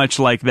 It's very much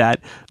like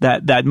that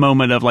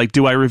moment of like,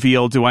 do I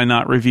reveal? Do I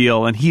not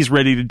reveal? And he's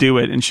ready to do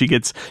it, and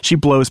she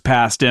blows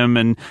past him,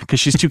 and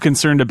because she's too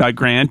concerned about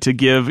Grant to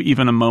give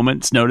even a moment's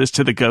notice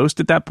to the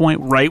ghost at that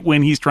point, right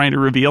when he's trying to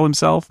reveal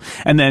himself.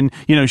 And then,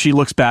 she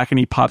looks back and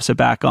he pops it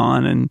back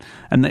on, and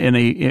in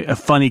a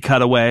funny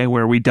cutaway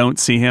where we don't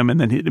see him,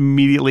 and then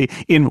immediately,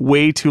 in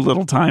way too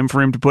little time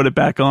for him to put it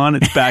back on,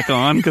 it's back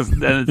on, because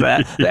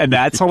and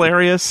that's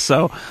hilarious.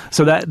 So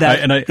that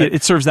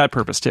it serves that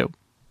purpose too.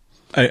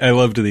 I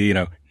loved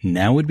the,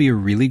 now would be a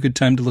really good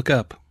time to look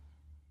up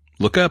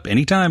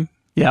anytime.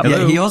 Yeah.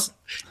 Hello. Yeah,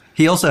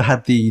 he also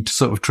had the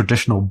sort of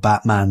traditional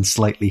Batman,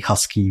 slightly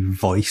husky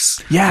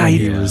voice. Yeah,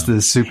 he was the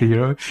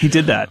superhero. He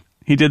did that.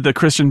 He did the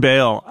Christian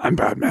Bale, I'm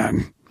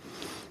Batman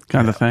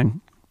kind of thing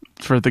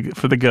for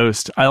the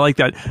ghost. I like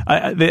that.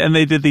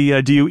 They did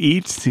the do you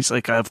eat? He's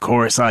like, of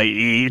course I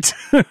eat.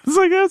 It's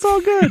like, that's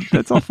all good.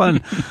 That's all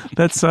fun.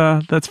 That's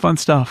fun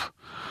stuff.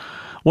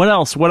 What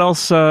else? What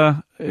else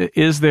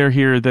is there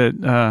here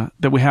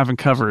that we haven't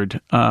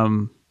covered?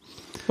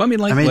 Well, I mean,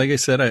 like I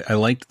said, I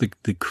liked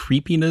the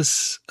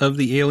creepiness of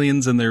the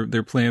aliens, and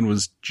their plan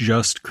was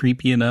just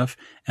creepy enough.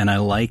 And I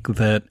like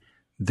that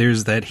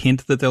there's that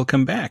hint that they'll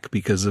come back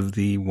because of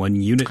the one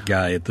unit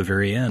guy at the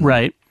very end.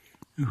 Right.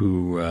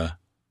 Who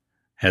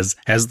has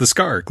the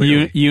scar,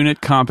 clearly.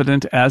 Unit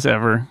competent as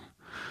ever.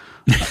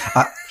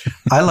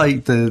 I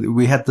like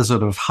we had the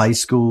sort of high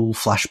school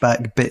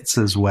flashback bits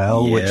as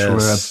well, yes.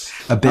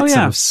 which were a bit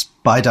sort of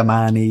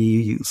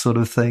Spider-Man-y sort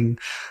of thing.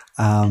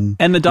 And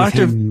the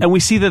doctor, and we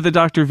see that the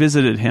doctor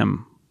visited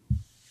him.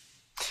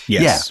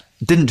 Yes.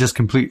 Yeah, didn't just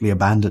completely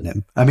abandon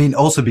him. I mean,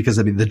 also because,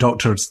 the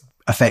doctor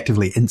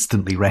effectively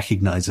instantly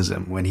recognizes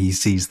him when he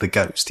sees the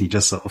ghost. He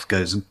just sort of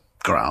goes,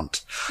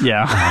 Grant.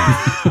 Yeah.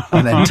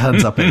 And then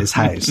turns up at his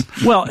house.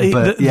 Well,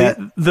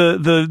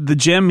 the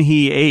gem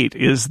he ate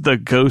is the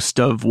ghost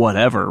of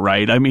whatever,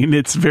 right? I mean,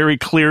 it's very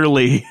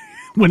clearly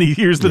when he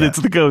hears that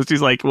it's the ghost,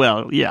 he's like,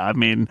 well, yeah, I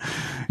mean,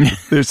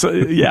 there's,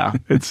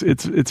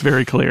 it's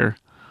very clear.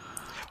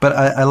 But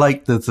I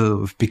like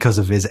that because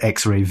of his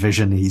X-ray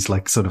vision, he's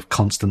like sort of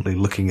constantly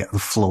looking at the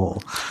floor.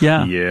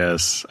 Yeah.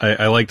 Yes.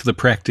 I liked the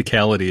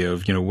practicality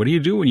of, what do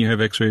you do when you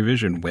have X-ray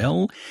vision?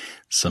 Well,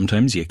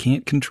 sometimes you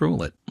can't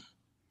control it.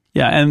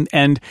 Yeah.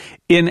 And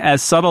in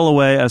as subtle a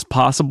way as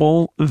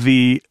possible,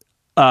 the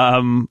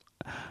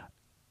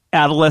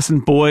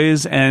adolescent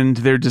boys and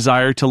their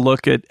desire to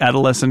look at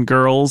adolescent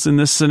girls in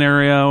this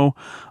scenario,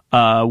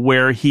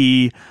 where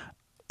he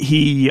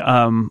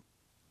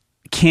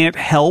can't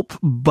help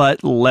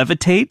but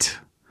levitate.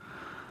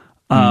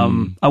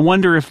 I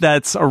wonder if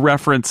that's a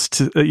reference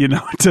to,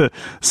 to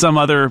some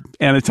other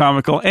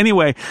anatomical.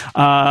 Anyway,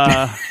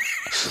 I'm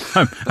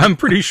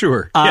pretty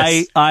sure.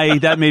 Yes.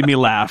 That made me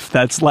laugh.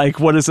 That's like,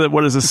 what does a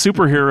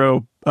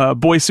superhero,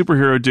 boy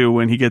superhero do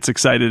when he gets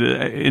excited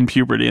in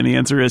puberty? And the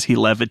answer is he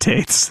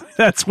levitates.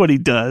 That's what he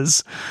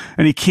does.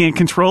 And he can't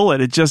control it.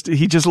 He just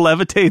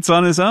levitates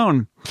on his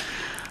own.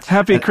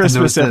 Happy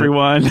Christmas,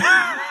 everyone.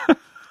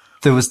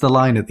 There was the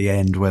line at the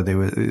end where they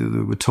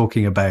were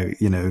talking about,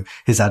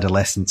 his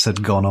adolescence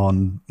had gone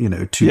on,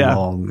 too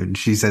long. And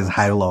she says,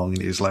 how long?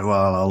 And he's like,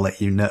 well, I'll let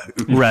you know.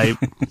 Right.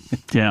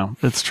 Yeah,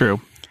 that's true.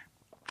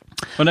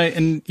 One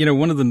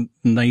of the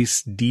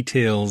nice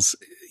details,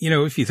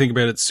 if you think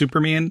about it,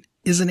 Superman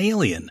is an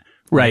alien.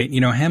 Right.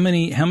 How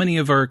many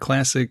of our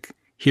classic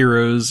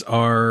heroes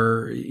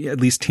are at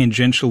least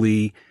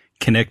tangentially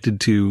connected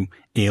to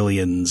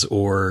aliens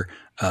or,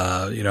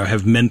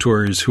 have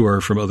mentors who are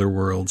from other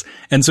worlds.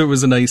 And so it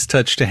was a nice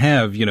touch to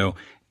have,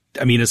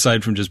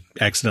 aside from just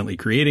accidentally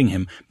creating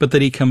him, but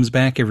that he comes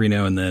back every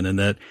now and then. And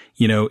that,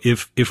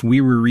 if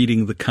we were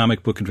reading the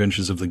comic book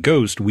adventures of the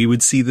Ghost, we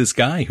would see this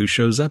guy who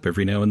shows up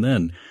every now and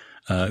then,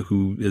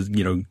 who is,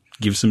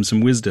 gives him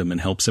some wisdom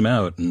and helps him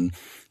out and,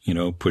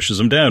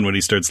 pushes him down when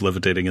he starts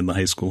levitating in the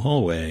high school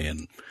hallway.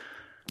 And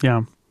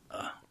yeah.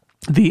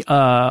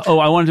 I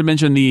wanted to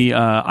mention the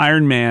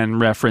Iron Man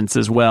reference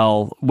as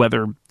well,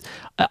 whether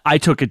I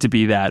took it to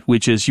be that,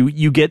 which is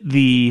you get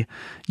the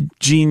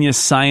genius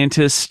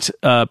scientist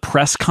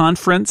press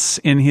conference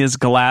in his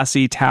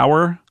glassy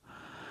tower,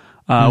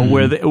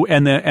 where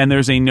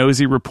there's a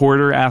nosy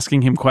reporter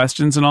asking him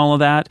questions and all of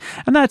that.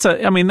 And that's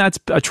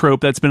a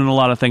trope that's been in a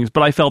lot of things,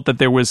 but I felt that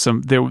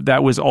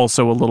that was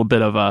also a little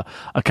bit of a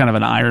kind of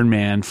an Iron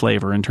Man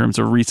flavor in terms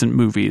of recent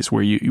movies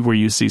where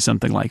you see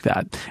something like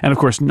that. And of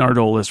course,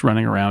 Nardole is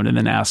running around and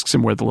then asks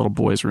him where the little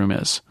boy's room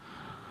is,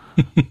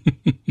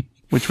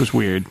 which was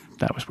weird.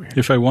 That was weird.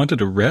 If I wanted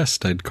a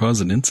rest, I'd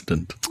cause an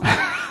incident.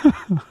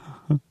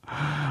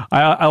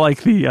 I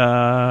like the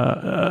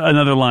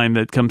another line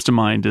that comes to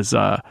mind is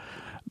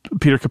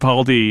Peter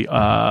Capaldi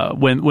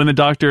when the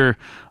doctor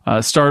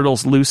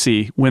startles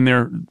Lucy when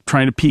they're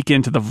trying to peek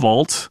into the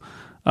vault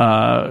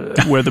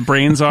where the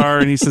brains are,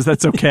 and he says,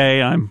 "That's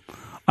okay. I'm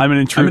an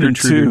intruder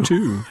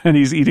too." And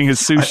he's eating his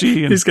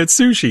sushi. He's got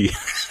sushi.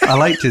 I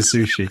liked his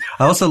sushi.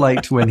 I also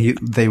liked when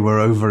they were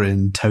over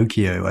in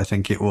Tokyo, I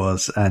think it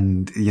was,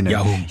 and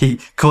he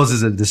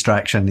causes a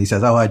distraction. He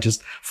says, "Oh, I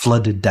just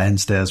flooded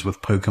downstairs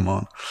with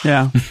Pokemon."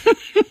 Yeah.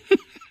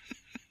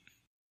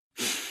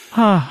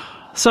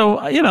 So,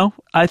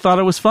 I thought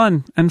it was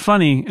fun and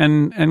funny,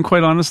 and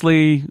quite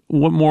honestly,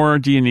 what more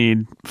do you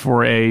need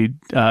for a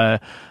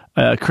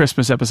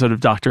Christmas episode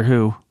of Doctor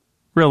Who?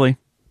 Really?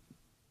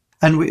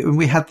 And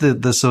we had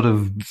the sort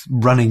of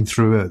running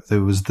through it.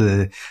 There was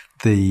the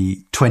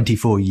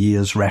 24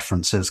 years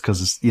references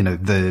because,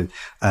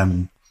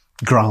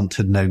 Grant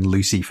had known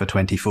Lucy for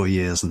 24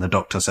 years and the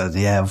doctor says,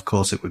 yeah, of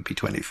course it would be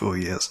 24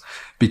 years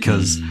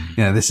because,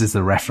 this is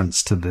the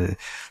reference to the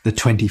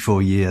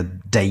 24-year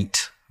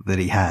date that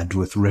he had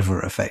with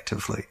River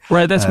effectively.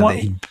 Right. That's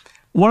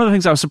one of the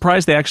things I was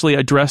surprised they actually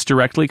addressed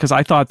directly, because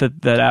I thought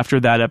that after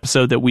that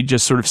episode that we'd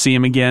just sort of see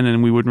him again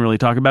and we wouldn't really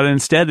talk about it.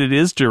 Instead, it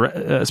is,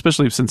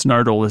 especially since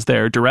Nardole is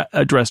there,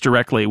 addressed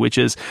directly, which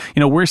is,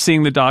 we're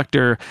seeing the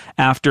doctor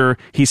after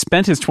he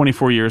spent his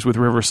 24 years with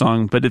River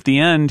Song, but at the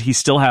end, he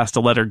still has to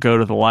let her go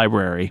to the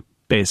library,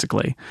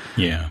 basically.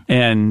 Yeah.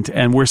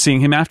 And we're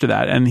seeing him after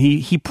that. And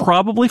he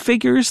probably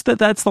figures that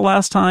that's the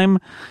last time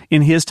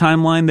in his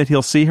timeline that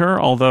he'll see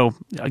her, although,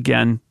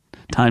 again,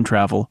 time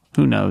travel.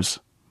 Who knows?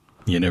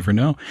 You never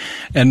know.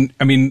 And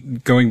I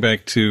mean, going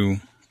back to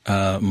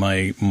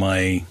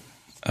my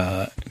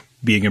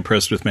being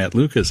impressed with Matt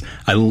Lucas,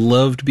 I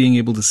loved being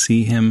able to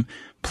see him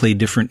play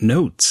different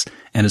notes.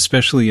 And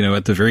especially, you know,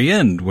 at the very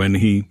end when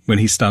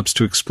he stops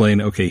to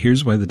explain, okay,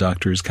 here's why the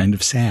Doctor is kind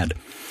of sad.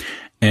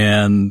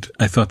 And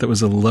I thought that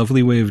was a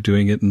lovely way of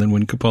doing it. And then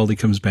when Capaldi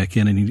comes back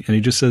in and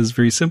he just says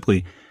very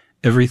simply,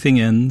 everything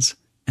ends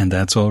and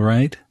that's all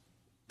right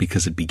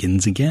because it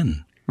begins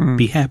again.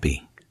 Be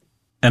happy.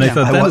 And I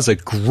thought that was a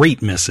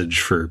great message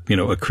for, you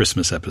know, a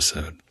Christmas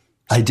episode.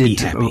 I did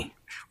be happy.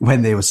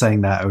 When they were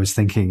saying that, I was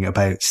thinking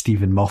about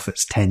Stephen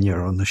Moffat's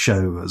tenure on the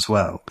show as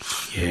well.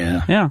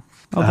 Yeah. Yeah.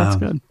 Oh, that's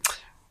good.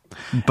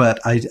 But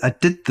I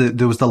did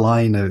there was the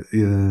line,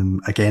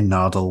 again,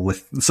 Nardole,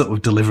 with sort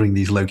of delivering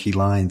these Loki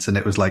lines, and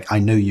it was like, I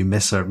know you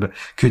miss her, but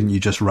couldn't you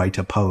just write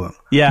a poem?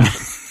 Yeah.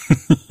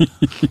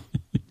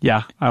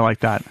 Yeah, I like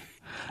that.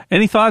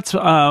 Any thoughts,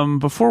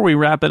 before we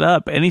wrap it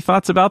up, any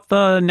thoughts about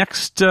the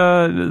next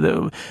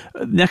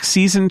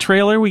season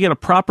trailer? We get a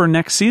proper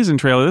next season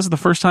trailer. This is the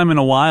first time in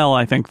a while,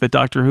 I think, that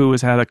Doctor Who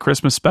has had a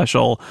Christmas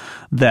special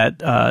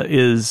that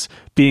is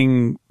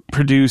being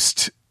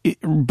produced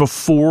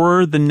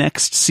before the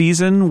next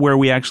season, where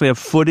we actually have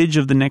footage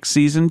of the next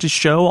season to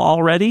show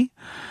already.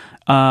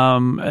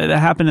 It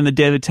happened in the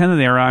David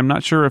Tennant era. I'm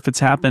not sure if it's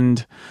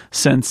happened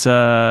since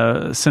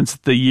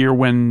the year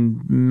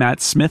when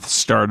Matt Smith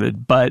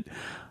started, but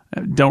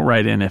don't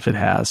write in if it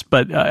has.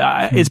 But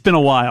it's been a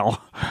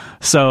while.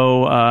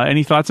 So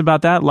any thoughts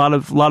about that? A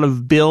lot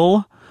of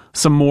Bill,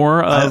 some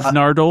more of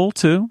Nardole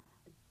too.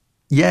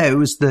 Yeah, it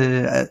was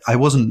I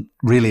wasn't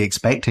really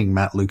expecting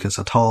Matt Lucas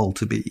at all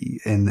to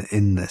be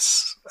in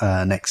this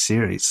next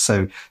series.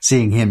 So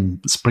seeing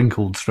him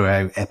sprinkled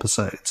throughout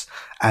episodes,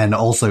 and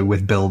also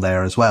with Bill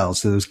there as well.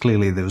 So there was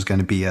going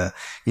to be a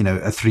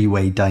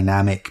three-way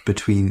dynamic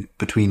between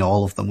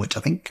all of them, which I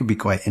think could be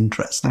quite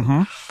interesting.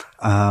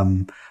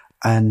 Mm-hmm.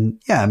 And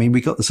yeah, I mean, we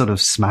got the sort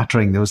of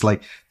smattering. There was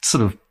like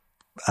sort of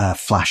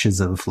flashes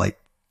of like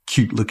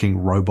cute looking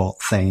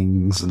robot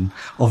things, and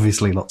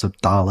obviously lots of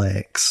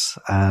Daleks.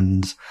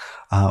 And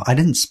I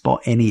didn't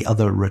spot any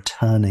other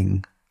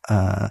returning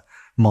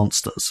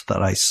monsters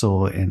that I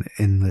saw in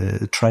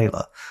the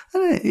trailer.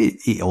 And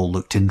it all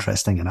looked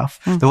interesting enough.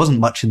 There wasn't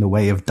much in the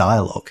way of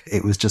dialogue.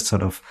 It was just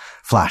sort of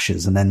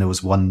flashes, and then there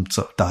was one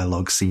sort of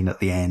dialogue scene at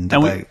the end.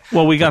 And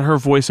we got her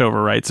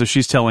voiceover, right? So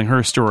she's telling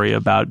her story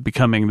about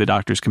becoming the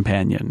Doctor's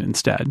companion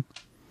instead.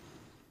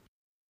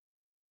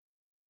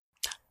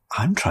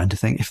 I'm trying to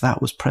think if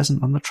that was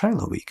present on the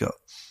trailer we got.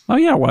 Oh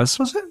yeah, it was.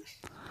 Was it?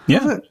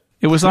 Yeah.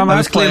 It was on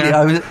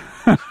iPlayer.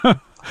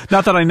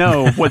 Not that I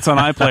know what's on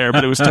iPlayer,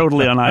 but it was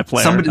totally on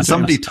iPlayer.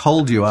 Somebody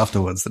told you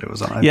afterwards that it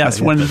was on iPlayer. Yes,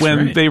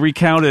 when they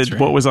recounted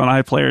what was on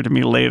iPlayer to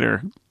me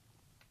later.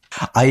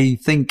 I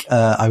think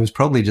I was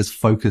probably just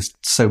focused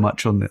so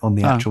much on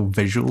the actual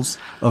visuals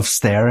of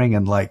staring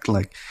and like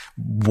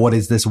what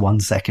is this 1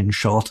 second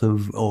shot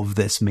of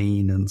this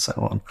mean, and so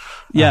on.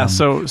 Yeah,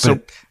 what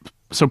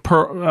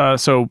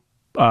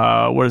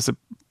is it?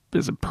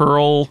 Is it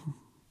Pearl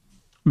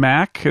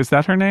Mac? Is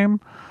that her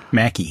name?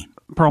 Mackie.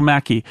 Pearl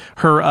Mackie.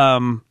 Her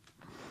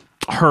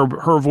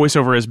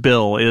voiceover as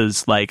Bill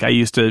is like, I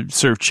used to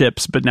serve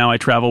chips, but now I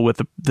travel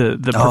with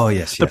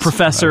the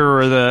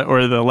professor or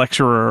the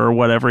lecturer or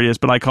whatever it is,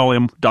 but I call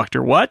him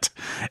Dr. What?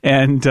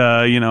 And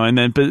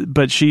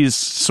but she's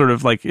sort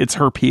of like, it's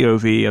her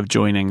POV of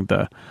joining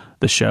the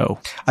show.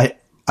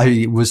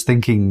 I was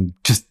thinking,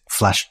 just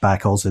flashed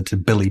back also to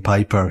Billy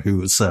Piper, who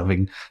was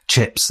serving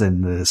chips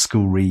in the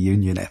school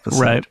reunion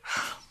episode. Right.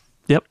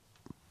 Yep.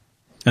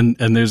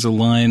 And there's a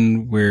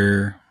line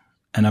where,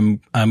 and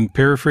I'm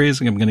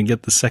paraphrasing, I'm going to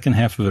get the second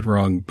half of it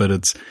wrong, but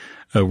it's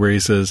where he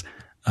says,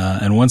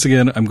 and once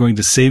again, I'm going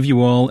to save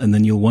you all, and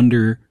then you'll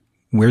wonder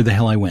where the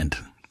hell I went.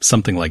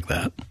 Something like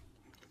that.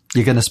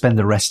 You're going to spend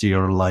the rest of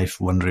your life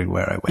wondering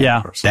where I went.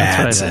 Yeah,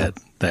 that's it.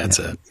 That's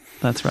it.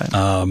 That's right.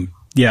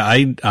 Yeah,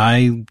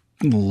 I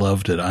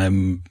loved it.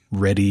 I'm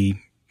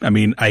ready. I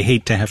mean, I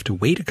hate to have to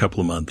wait a couple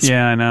of months.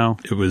 Yeah, I know.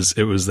 It was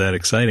that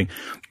exciting.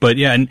 But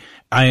yeah, and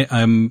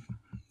I'm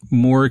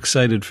more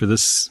excited for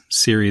this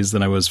series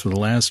than I was for the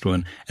last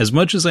one. As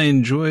much as I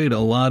enjoyed a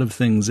lot of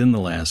things in the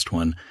last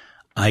one,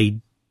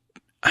 I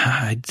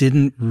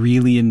didn't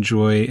really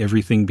enjoy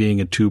everything being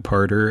a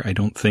two-parter. I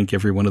don't think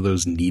every one of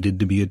those needed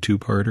to be a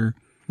two-parter.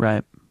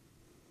 Right.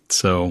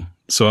 So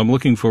I'm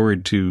looking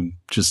forward to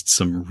just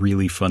some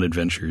really fun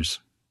adventures.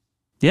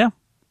 Yeah.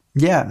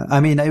 Yeah. I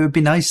mean, it would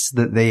be nice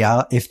that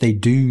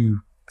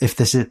if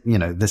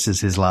this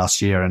is his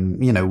last year,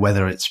 and,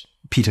 whether it's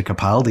Peter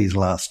Capaldi's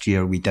last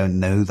year, we don't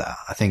know that.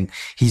 I think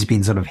he's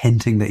been sort of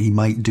hinting that he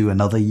might do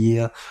another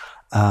year.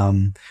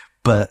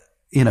 But,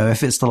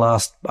 if it's the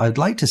last, I'd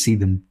like to see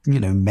them,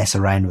 mess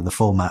around with the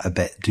format a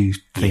bit, do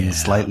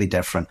things slightly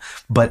different.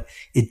 But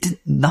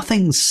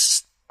nothing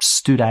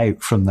stood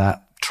out from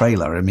that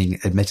trailer. I mean,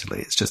 admittedly,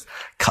 it's just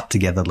cut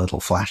together little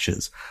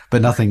flashes,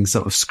 but nothing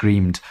sort of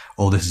screamed,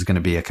 oh, this is going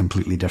to be a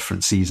completely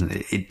different season.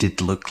 It did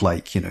look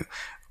like,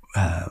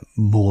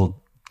 more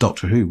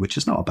Doctor Who, which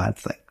is not a bad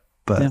thing.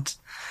 but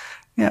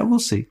yeah, we'll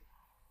see.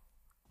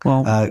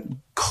 Well,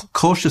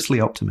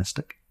 cautiously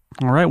optimistic.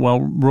 All right.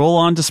 Well, roll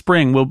on to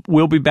spring.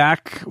 We'll be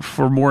back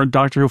for more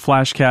Doctor Who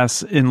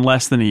Flashcasts in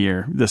less than a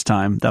year this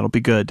time. That'll be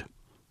good.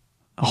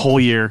 A whole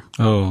year.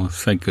 Oh,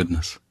 thank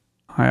goodness.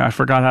 I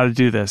forgot how to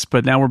do this,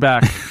 but now we're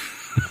back.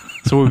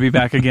 So we'll be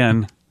back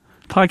again.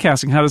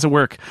 Podcasting, how does it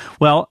work?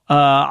 Well,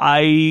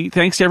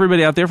 thanks to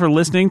everybody out there for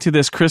listening to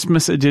this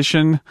Christmas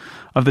edition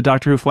of the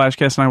Doctor Who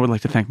Flashcast, and I would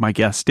like to thank my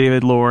guest,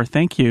 David Lohr.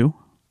 Thank you.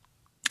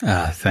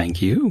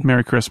 Thank you.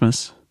 Merry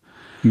Christmas.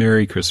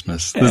 Merry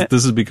Christmas. This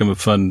has become a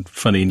fun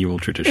annual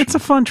tradition. It's a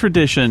fun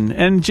tradition.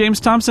 And James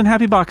Thompson,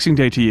 happy Boxing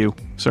Day to you,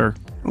 sir.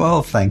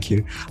 Well, thank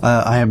you.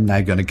 I am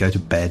now going to go to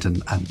bed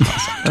and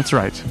pass out. That's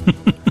right.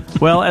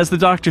 Well, as the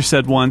doctor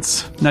said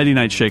once,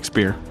 nighty-night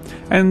Shakespeare.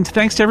 And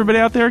thanks to everybody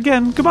out there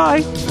again.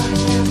 Goodbye.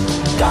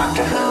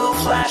 Doctor Who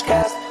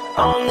Flashcast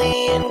on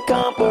the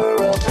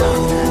incomparable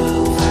Doctor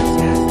Who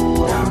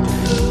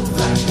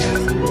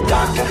Flashcast.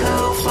 Doctor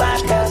Who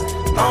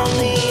Flashcast on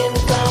the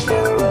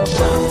incomparable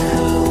Doctor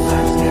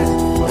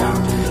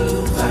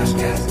Who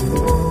Flashcast.